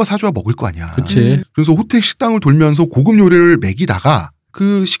맛있는 거 사줘야 먹을 거 아니야. 그치. 그래서 호텔 식당을 돌면서 고급 요리를 먹이다가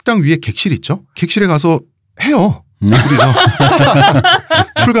그 식당 위에 객실 있죠? 객실에 가서 해요. 둘이서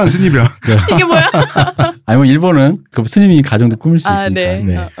출가한 스님이랑. 네. 이게 뭐야? 아니 뭐 일본은 그 스님이 가정도 꾸밀 수 있으니까. 네.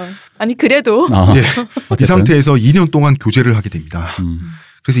 네. 아니 그래도 예, 이 상태에서 2년 동안 교제를 하게 됩니다.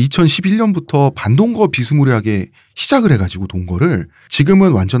 그래서 2011년부터 반동거 비스무리하게 시작을 해가지고 동거를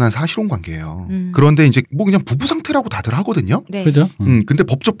지금은 완전한 사실혼 관계예요. 그런데 이제 뭐 그냥 부부 상태라고 다들 하거든요. 네. 그죠? 근데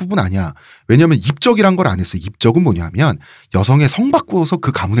법적 부분은 아니야. 왜냐하면 입적이란 걸 안 했어요. 입적은 뭐냐면 여성의 성 바꾸어서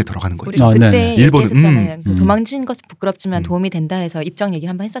그 가문에 들어가는 우리 거죠. 그때 일본은 얘기했었잖아요. 도망친 것은 부끄럽지만 도움이 된다 해서 입적 얘기를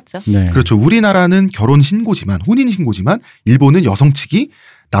한번 했었죠. 네. 그렇죠. 우리나라는 결혼 신고지만 혼인 신고지만 일본은 여성 측이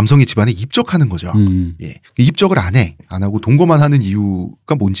남성의 집안에 입적하는 거죠. 예. 입적을 안 하고 동거만 하는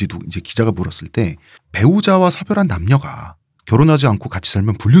이유가 뭔지도 이제 기자가 물었을 때 배우자와 사별한 남녀가 결혼하지 않고 같이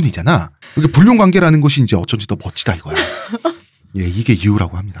살면 불륜이잖아. 그러니까 불륜 관계라는 것이 이제 어쩐지 더 멋지다 이거야. 예, 이게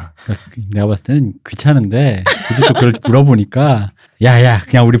이유라고 합니다. 내가 봤을 때는 귀찮은데 굳이 또 그걸 물어보니까 야야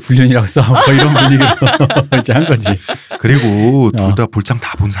그냥 우리 불륜이라고 써. 뭐 이런 분위기로 이제 한 거지. 그리고 둘 다 볼장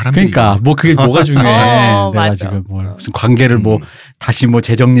다 본 사람들이. 그러니까 뭐 그게 뭐가 중요해. 내가 맞아. 지금 뭐 무슨 관계를 뭐 다시 뭐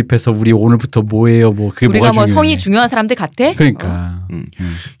재정립해서 우리 오늘부터 뭐예요. 뭐 그게 우리가 뭐가 뭐 중요해. 성이 중요한 사람들 같아? 그러니까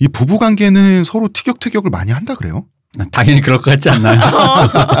이 부부 관계는 서로 티격태격을 많이 한다 그래요? 당연히 그럴 것 같지 않나요?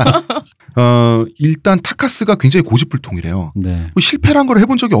 일단 타카스가 굉장히 고집불통이래요. 네. 실패란 걸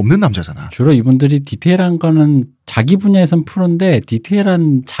해본 적이 없는 남자잖아. 주로 이분들이 디테일한 거는 자기 분야에선 프로인데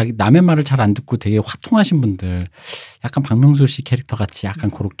디테일한 남의 말을 잘 안 듣고 되게 화통하신 분들, 약간 박명수 씨 캐릭터 같이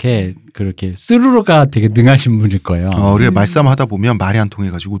약간 그렇게 스르르가 되게 능하신 분일 거예요. 우리가 말싸움하다 보면 말이 안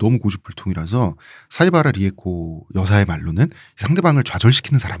통해가지고 너무 고집불통이라서 사이바라 리에코 여사의 말로는 상대방을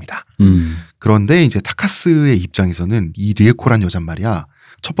좌절시키는 사람이다. 그런데 이제 타카스의 입장에서는 이 리에코란 여잔 말이야.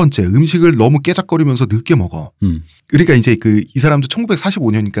 첫 번째, 음식을 너무 깨작거리면서 늦게 먹어. 그러니까 이제 이 사람도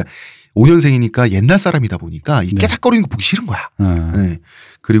 1945년이니까 5년생이니까 옛날 사람이다 보니까 이 깨작거리는 거 보기 싫은 거야. 네.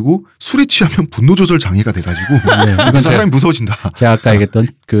 그리고 술에 취하면 분노 조절 장애가 돼가지고 네, 이건 사람이 무서워진다. 제가 아까 얘기했던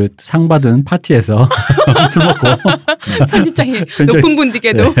그 상 받은 파티에서 술 먹고 편집장에 높은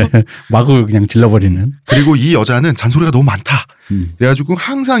분들께도 네, 마구 그냥 질러버리는. 그리고 이 여자는 잔소리가 너무 많다. 그래가지고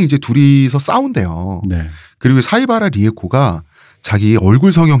항상 이제 둘이서 싸운대요. 네. 그리고 사이바라 리에코가 자기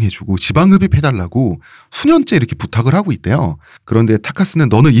얼굴 성형해주고 지방흡입해달라고 수년째 이렇게 부탁을 하고 있대요. 그런데 타카스는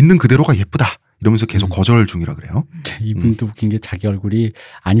너는 있는 그대로가 예쁘다 이러면서 계속 거절 중이라 그래요. 이분도 웃긴 게 자기 얼굴이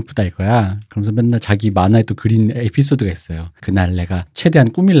안 이쁘다 이거야. 그러면서 맨날 자기 만화에 또 그린 에피소드가 있어요. 그날 내가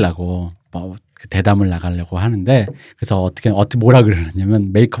최대한 꾸밀라고 그 대담을 나가려고 하는데 그래서 어떻게 뭐라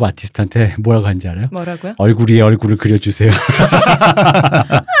그러냐면 메이크업 아티스트한테 뭐라고 하는지 알아요? 뭐라고요? 얼굴 위에 얼굴을 그려주세요.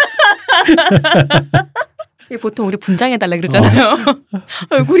 보통 우리 분장해달라 그러잖아요.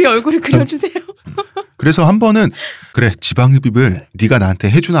 얼굴이 얼굴을 그려주세요. 그래서 한 번은 그래 지방흡입을 네가 나한테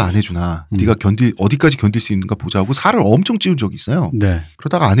해주나 안 해주나 네가 어디까지 견딜 수 있는가 보자고 살을 엄청 찌운 적이 있어요. 네.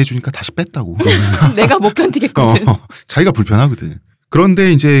 그러다가 안 해주니까 다시 뺐다고. 내가 못 견디겠거든. 자기가 불편하거든.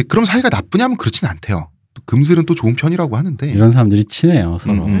 그런데 이제 그럼 사이가 나쁘냐면 그렇진 않대요. 금슬은 또 좋은 편이라고 하는데 이런 사람들이 친해요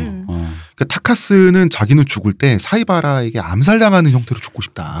서로. 그러니까 타카스는 자기는 죽을 때 사이바라에게 암살당하는 형태로 죽고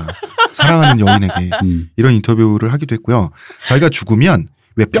싶다. 사랑하는 여인에게 이런 인터뷰를 하기도 했고요. 자기가 죽으면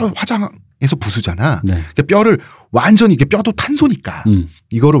왜 뼈 화장해서 부수잖아. 네. 그러니까 뼈를 완전히 이게 뼈도 탄소니까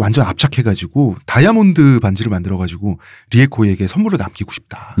이거를 완전 압착해가지고 다이아몬드 반지를 만들어가지고 리에코에게 선물로 남기고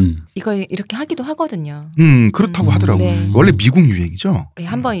싶다. 이거 이렇게 하기도 하거든요. 그렇다고 하더라고요. 네. 원래 미국 유행이죠. 네,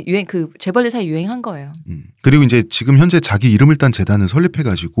 한번 유행 재벌들 사이 유행한 거예요. 그리고 이제 지금 현재 자기 이름을 딴 재단을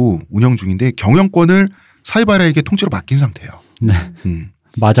설립해가지고 운영 중인데 경영권을 사이바라에게 통째로 맡긴 상태예요. 네.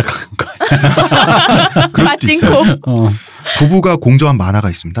 맞아 간 거야. 그럴 수도 있어요. 부부가 공저한 만화가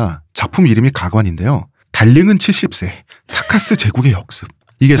있습니다. 작품 이름이 가관인데요. 달링은 70세, 타카스 제국의 역습.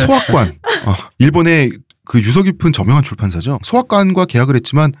 이게 소학관, 일본의 그 유서 깊은 저명한 출판사죠. 소학관과 계약을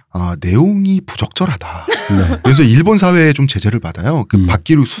했지만 내용이 부적절하다. 네. 그래서 일본 사회에 좀 제재를 받아요. 그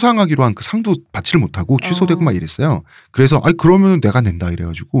받기로 수상하기로 한 그 상도 받지를 못하고 취소되고 막 이랬어요. 그래서 그러면 내가 낸다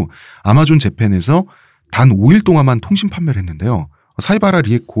이래가지고 아마존 재팬에서 단 5일 동안만 통신 판매를 했는데요. 사이바라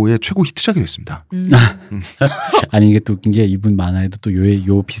리에코의 최고 히트작이 됐습니다. 아니 이게 또 웃긴 게 이분 만화에도 또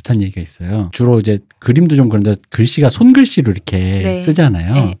요 비슷한 얘기가 있어요. 주로 이제 그림도 좀 그런데 글씨가 손글씨로 이렇게 네.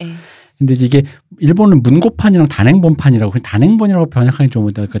 쓰잖아요. 네. 근데 이게 일본은 문고판이랑 단행본판이라고 단행본이라고 번역하기 좀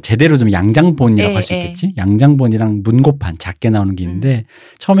그러니까 제대로 좀 양장본이라고 할 수 있겠지. 양장본이랑 문고판 작게 나오는 게 있는데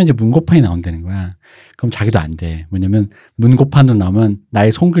처음에 이제 문고판이 나온다는 거야. 그럼 자기도 안 돼. 왜냐면 문고판으로 나오면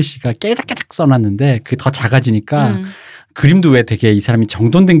나의 손글씨가 깨작깨작 써놨는데 그게 더 작아지니까 그림도 왜 되게 이 사람이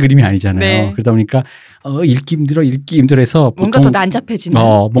정돈된 그림이 아니잖아요. 네. 그러다 보니까 읽기 힘들어 해서 뭔가 더 난잡해지는.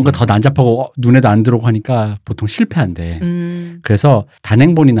 뭔가 더 난잡하고 눈에도 안 들어오고 하니까 보통 실패한대. 그래서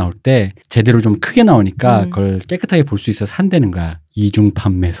단행본이 나올 때 제대로 좀 크게 나오니까 그걸 깨끗하게 볼 수 있어서 산다는 거야. 이중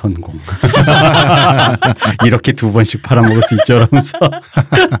판매 성공. 이렇게 2번씩 팔아먹을 수 있죠. 라면서.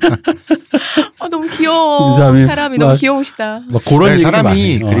 너무 귀여워. 사람이 너무 귀여우시다. 막 그런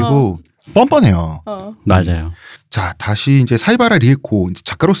사람이 그리고 뻔뻔해요. 맞아요. 자, 다시 이제 사이바라 리에코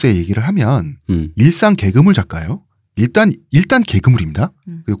작가로서의 얘기를 하면 일상 개그물 작가예요. 일단 개그물입니다.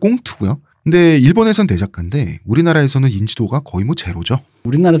 그리고 꽁트고요. 근데 일본에선 대작가인데 우리나라에서는 인지도가 거의 뭐 제로죠.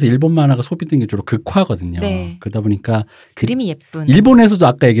 우리나라에서 일본 만화가 소비된 게 주로 극화거든요. 네. 그러다 보니까 그림이 예쁜. 일본에서도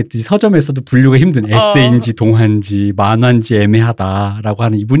아까 얘기했듯이 서점에서도 분류가 힘든 에세이인지 동화인지 만화인지 애매하다라고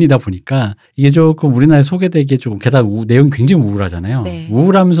하는 이분이다 보니까 이게 조금 우리나라에 소개되기에 조금 게다가 내용이 굉장히 우울하잖아요. 네.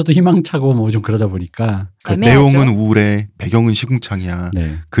 우울하면서도 희망차고 뭐 좀 그러다 보니까 내용은 우울해, 배경은 시궁창이야,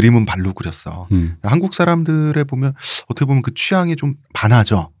 네. 그림은 발로 그렸어. 한국 사람들의 보면 어떻게 보면 그 취향에 좀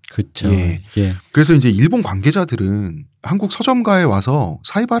반하죠. 그렇죠. 예. 그래서 이제 일본 관계자들은 한국 서점가에 와서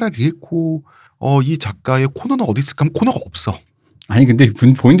사이바라 리에코 이 작가의 코너는 어디 있을까 하면 코너가 없어. 아니 근데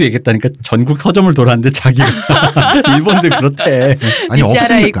본인도 얘기했다니까 전국 서점을 돌았는데 자기가 일본들 그렇대. 아니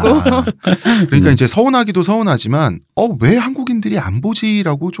없으니까. 그러니까 이제 서운하기도 서운하지만 왜 한국인들이 안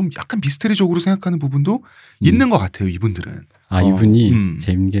보지라고 좀 약간 미스테리적으로 생각하는 부분도 있는 것 같아요. 이분들은. 이분이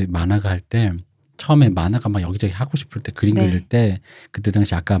재밌는 게 만화가 할 때 처음에 만화가 막 여기저기 하고 싶을 때 그림 그릴 때 그때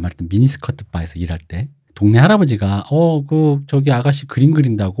당시 아까 말했던 미니스커트 바에서 일할 때 동네 할아버지가 저기 아가씨 그림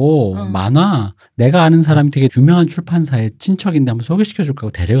그린다고 만화 내가 아는 사람이 되게 유명한 출판사의 친척인데 한번 소개시켜줄까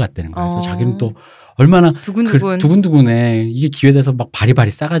하고 데려갔다는 거예요. 그래서 자기는 또 얼마나 두근두근해. 이게 기회돼서 막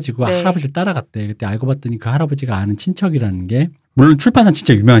바리바리 싸가지고 할아버지를 따라갔대. 그때 알고 봤더니 그 할아버지가 아는 친척이라는 게 물론 출판사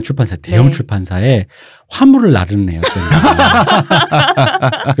진짜 유명한 출판사 대형 출판사에 화물을 나르는 애였거든요.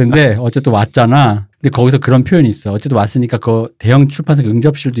 근데 어쨌든 왔잖아. 근데 거기서 그런 표현이 있어. 어쨌든 왔으니까 그 대형 출판사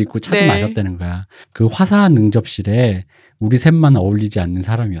응접실도 있고 차도 마셨다는 거야. 그 화사한 응접실에 우리 셋만 어울리지 않는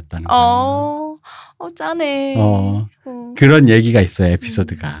사람이었다는 거야. 짠해. 그런 얘기가 있어요.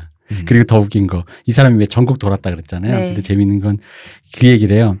 에피소드가. 그리고 더 웃긴 거. 이 사람이 왜 전국 돌았다 그랬잖아요. 근데 재밌는 건 그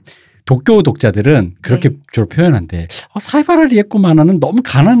얘기를 해요. 도쿄 독자들은 그렇게 주로 표현한대. 사이바라 리에코 만화는 너무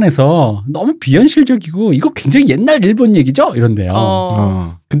가난해서 너무 비현실적이고 이거 굉장히 옛날 일본 얘기죠?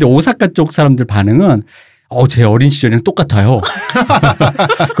 이런데요. 근데 오사카 쪽 사람들 반응은 제 어린 시절이랑 똑같아요.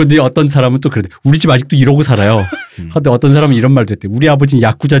 근데 어떤 사람은 또 그래. 우리 집 아직도 이러고 살아요. 근데 어떤 사람은 이런 말도 했대. 우리 아버지는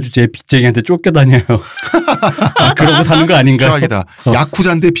야쿠자 주제에 빚쟁이한테 쫓겨다녀요. 그러고 사는 거 아닌가? 최악이다.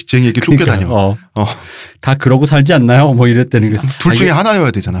 야쿠자인데 빚쟁이에게 쫓겨다녀. 다 그러고 살지 않나요? 뭐 이랬다는 거죠. 둘 중에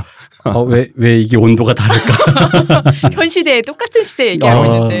하나여야 되잖아. 왜 이게 온도가 다를까? 현 시대에 똑같은 시대 얘기하고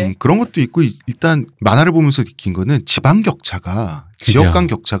있는데. 그런 것도 있고 일단 만화를 보면서 느낀 거는 지방 격차가 지역 간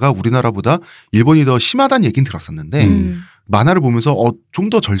격차가 우리나라보다 일본이 더 심하다는 얘기는 들었었는데 만화를 보면서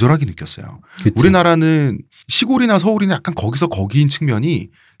좀 더 절절하게 느꼈어요. 그쵸. 우리나라는 시골이나 서울이나 약간 거기서 거기인 측면이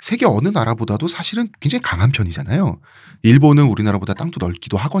세계 어느 나라보다도 사실은 굉장히 강한 편이잖아요. 일본은 우리나라보다 땅도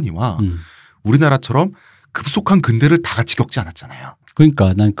넓기도 하거니와 우리나라처럼 급속한 근대를 다 같이 겪지 않았잖아요.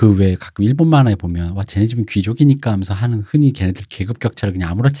 그러니까 난 그 왜 가끔 일본 만화에 보면 와 쟤네 집은 귀족이니까 하면서 하는 흔히 걔네들 계급 격차를 그냥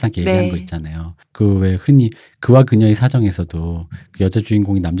아무렇지 않게 얘기하는 거 있잖아요. 그 왜 흔히 그와 그녀의 사정에서도 그 여자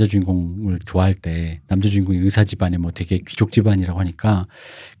주인공이 남자 주인공을 좋아할 때 남자 주인공이 의사 집안에 뭐 되게 귀족 집안이라고 하니까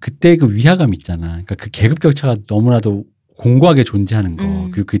그때 그 위화감 있잖아. 그러니까 그 계급 격차가 너무나도 공고하게 존재하는 거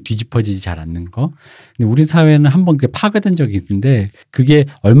그리고 그게 뒤집어지지 잘 않는 거. 근데 우리 사회는 한번 그게 파괴된 적이 있는데 그게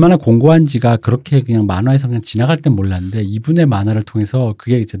얼마나 공고한지가 그렇게 그냥 만화에서 그냥 지나갈 땐 몰랐는데 이분의 만화를 통해서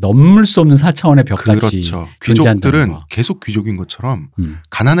그게 이제 넘을 수 없는 4차원의 벽같이 그렇죠. 존재한다는 귀족들은 거. 계속 귀족인 것처럼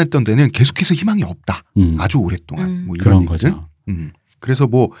가난했던 데는 계속해서 희망이 없다. 아주 오랫동안 뭐 이런 그런 얘기들. 거죠. 그래서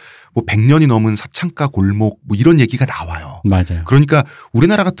뭐 100년이 넘은 사창가 골목 뭐 이런 얘기가 나와요. 맞아요. 그러니까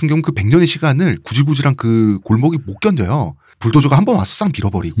우리나라 같은 경우 그 100년의 시간을 구질구질한 그 골목이 못 견뎌요. 불도저가 한 번 와서 싹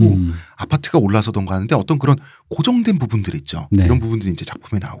밀어버리고 아파트가 올라서던가 하는데 어떤 그런 고정된 부분들 있죠. 네. 이런 부분들이 이제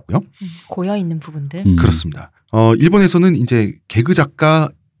작품에 나오고요. 고여 있는 부분들. 그렇습니다. 일본에서는 이제 개그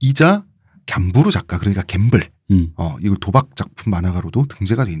작가이자 갬부르 작가 그러니까 갬블 이걸 도박 작품 만화가로도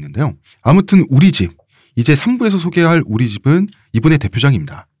등재가 돼 있는데요. 아무튼 우리 집 이제 3부에서 소개할 우리 집은 이분의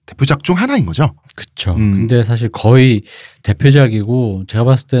대표작입니다. 대표작 중 하나인 거죠. 그렇죠. 근데 사실 거의 대표작이고 제가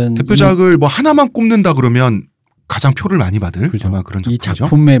봤을 땐 대표작을 뭐 하나만 꼽는다 그러면 가장 표를 많이 받을 아마 그런 이 작품이죠.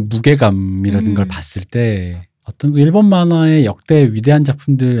 작품의 무게감이라든 걸 봤을 때 어떤 그 일본 만화의 역대 위대한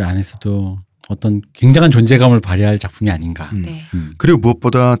작품들 안에서도 어떤 굉장한 존재감을 발휘할 작품이 아닌가. 네. 그리고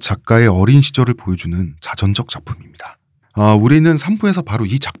무엇보다 작가의 어린 시절을 보여주는 자전적 작품입니다. 우리는 3부에서 바로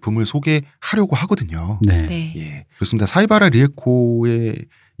이 작품을 소개하려고 하거든요. 네. 네. 예, 그렇습니다. 사이바라 리에코의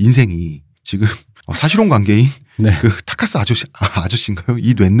인생이 지금 사실혼 관계인 네. 그 타카스 아저씨인가요?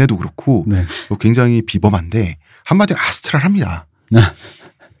 이 뇌내도 그렇고 네. 굉장히 비범한데 한마디로 아스트랄합니다.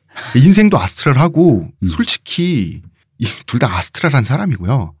 인생도 아스트랄하고 솔직히 둘 다 아스트랄한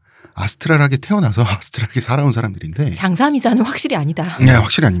사람이고요. 아스트랄하게 태어나서 아스트랄하게 살아온 사람들인데 장사미사는 확실히 아니다. 네,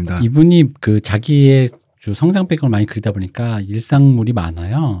 확실히 아닙니다. 이분이 그 자기의 성장 배경을 많이 그리다 보니까 일상물이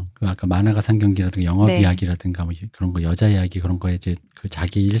많아요. 그 아까 만화가 상경기라든가 영업 네. 이야기라든가 뭐 그런 거 여자 이야기 그런 거에 이제 그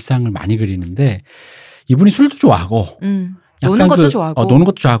자기 일상을 많이 그리는데 이분이 술도 좋아하고 노는 것도 좋아하고 노는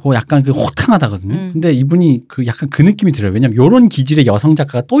것도 좋아하고 약간 그 호탕하다거든요. 근데 이분이 그 약간 그 느낌이 들어요. 왜냐면 이런 기질의 여성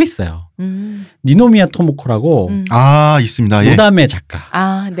작가가 또 있어요. 니노미야 토모코라고 있습니다. 예. 노담의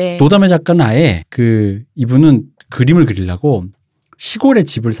작가. 네. 노담의 작가는 아예 이분은 그림을 그리려고 시골에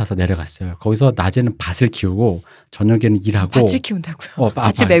집을 사서 내려갔어요. 거기서 낮에는 밭을 키우고 저녁에는 일하고 밭을 키운다고요?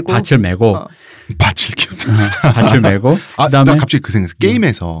 밭을 메고 밭을 메고 밭을 키운다. 밭을 메고 그다음에 나 갑자기 그 생각했어.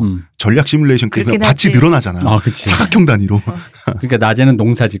 게임에서 전략 시뮬레이션 게임에 밭이 늘어나잖아. 그치. 사각형 단위로. 그러니까 낮에는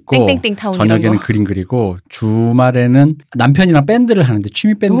농사 짓고 땡땡땡 타운 저녁에는 그림 그리고 주말에는 남편이랑 밴드를 하는데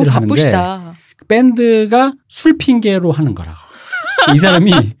취미 밴드를 하는데 밴드가 술 핑계로 하는 거라고. 이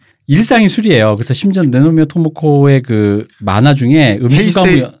사람이 일상이 술이에요. 그래서 심지어 네노미야 토모코의 그 만화 중에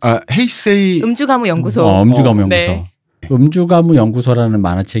음주가무 연구소. 음주가무 연구소. 네. 음주가무 연구소라는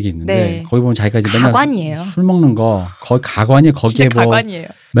만화책이 있는데 네. 거기 보면 자기가 이제 맨날 가관이에요. 술 먹는 거 거의 가관이에요. 거기에 뭐 가관이에요.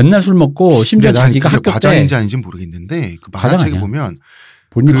 맨날 술 먹고 심지어 자기가 학교 때 과장인지 아닌지는 모르겠는데 그 만화책에 보면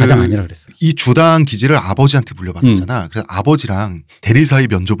본인 과장 아니라 그랬어. 이 주당 기질을 아버지한테 물려받았잖아. 그래서 아버지랑 대리사의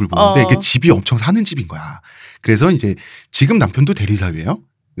면접을 보는데 이게 집이 엄청 사는 집인 거야. 그래서 이제 지금 남편도 대리사회예요.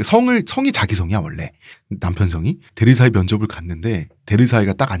 성이 자기 성이야 원래. 남편 성이 대리사회 면접을 갔는데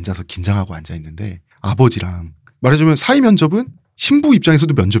대리사회가 딱 앉아서 긴장하고 앉아 있는데 아버지랑 말하자면 사회 면접은 신부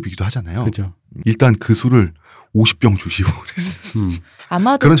입장에서도 면접이기도 하잖아요. 그죠. 일단 그 술을 50병 주시고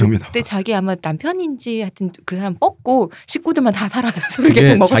아마도 그런 장면 그때 자기 아마 남편인지 하여튼 그 사람 뻗고 식구들만 다 살아서 술을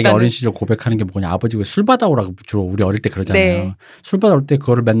계속 먹었다는. 자기 어린 시절 고백하는 게 뭐냐. 아버지가 술 받아오라고 주로 우리 어릴 때 그러잖아요. 네. 술 받아올 때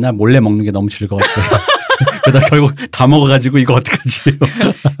그거를 맨날 몰래 먹는 게 너무 즐거웠대요. 그러다 결국 다 먹어가지고 이거 어떡하지?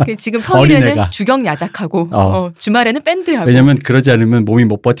 지금 평일에는 어린애가. 주경 야작하고 주말에는 밴드하고. 왜냐면 그러지 않으면 몸이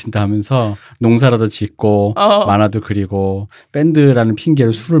못 버틴다 하면서 농사라도 짓고 만화도 그리고 밴드라는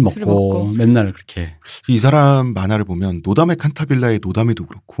핑계로 술을 먹고 맨날 그렇게. 이 사람 만화를 보면 노담의 칸타빌라의 노담에도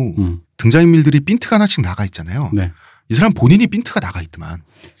그렇고 등장인물들이 빈트가 하나씩 나가 있잖아요. 네. 이 사람 본인이 빈트가 나가 있더만.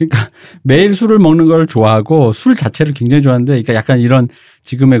 그러니까 매일 술을 먹는 걸 좋아하고 술 자체를 굉장히 좋아하는데, 그러니까 약간 이런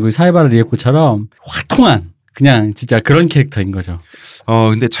지금의 그 사이바라 리에코처럼 화통한 그냥 진짜 그런 캐릭터인 거죠.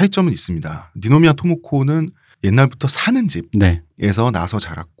 근데 차이점은 있습니다. 니노미야 토모코는 옛날부터 사는 집에서 나서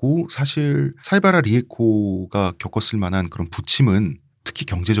자랐고, 사실 사이바라 리에코가 겪었을 만한 그런 부침은 특히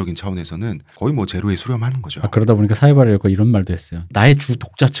경제적인 차원에서는 거의 뭐 제로에 수렴하는 거죠. 그러다 보니까 사이바라 리에코 이런 말도 했어요. 나의 주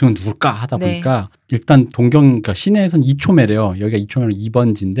독자층은 누굴까 하다 보니까 일단 그러니까 시내에서는 2초매래요. 여기가 2초매로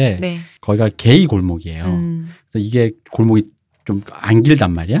 2번지인데 거기가 게이 골목이에요. 그래서 이게 골목이 좀 안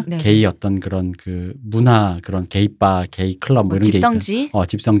길단 말이야. 게이 어떤 그런 그 문화, 그런 게이바, 게이 클럽 뭐 이런 집성지? 게 있다.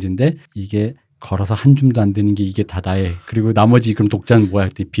 집성지인데 이게 걸어서 한 줌도 안 되는 게 이게 다 나의. 그리고 나머지 그럼 독자는 뭐야?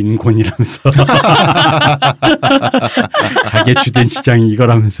 했더니 빈곤이라면서. 자기의 주된 시장이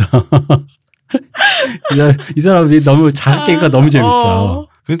이거라면서. 이 사람이 너무 자학개그가 너무 재밌어.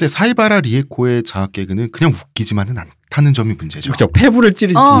 그런데 사이바라 리에코의 자학개그는 그냥 웃기지만은 않다는 점이 문제죠. 그렇죠. 폐부를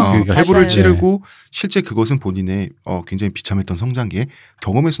찌르지. 폐부를 찌르고 실제 그것은 본인의 굉장히 비참했던 성장기에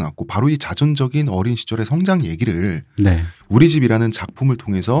경험에서 나왔고, 바로 이 자전적인 어린 시절의 성장 얘기를 우리 집이라는 작품을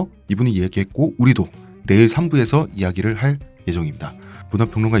통해서 이분이 이야기했고, 우리도 내일 3부에서 이야기를 할 예정입니다.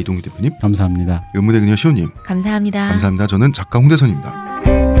 문화평론가 이동규 대표님 감사합니다. 의문의 그녀 시호님 감사합니다. 저는 작가 홍대선입니다.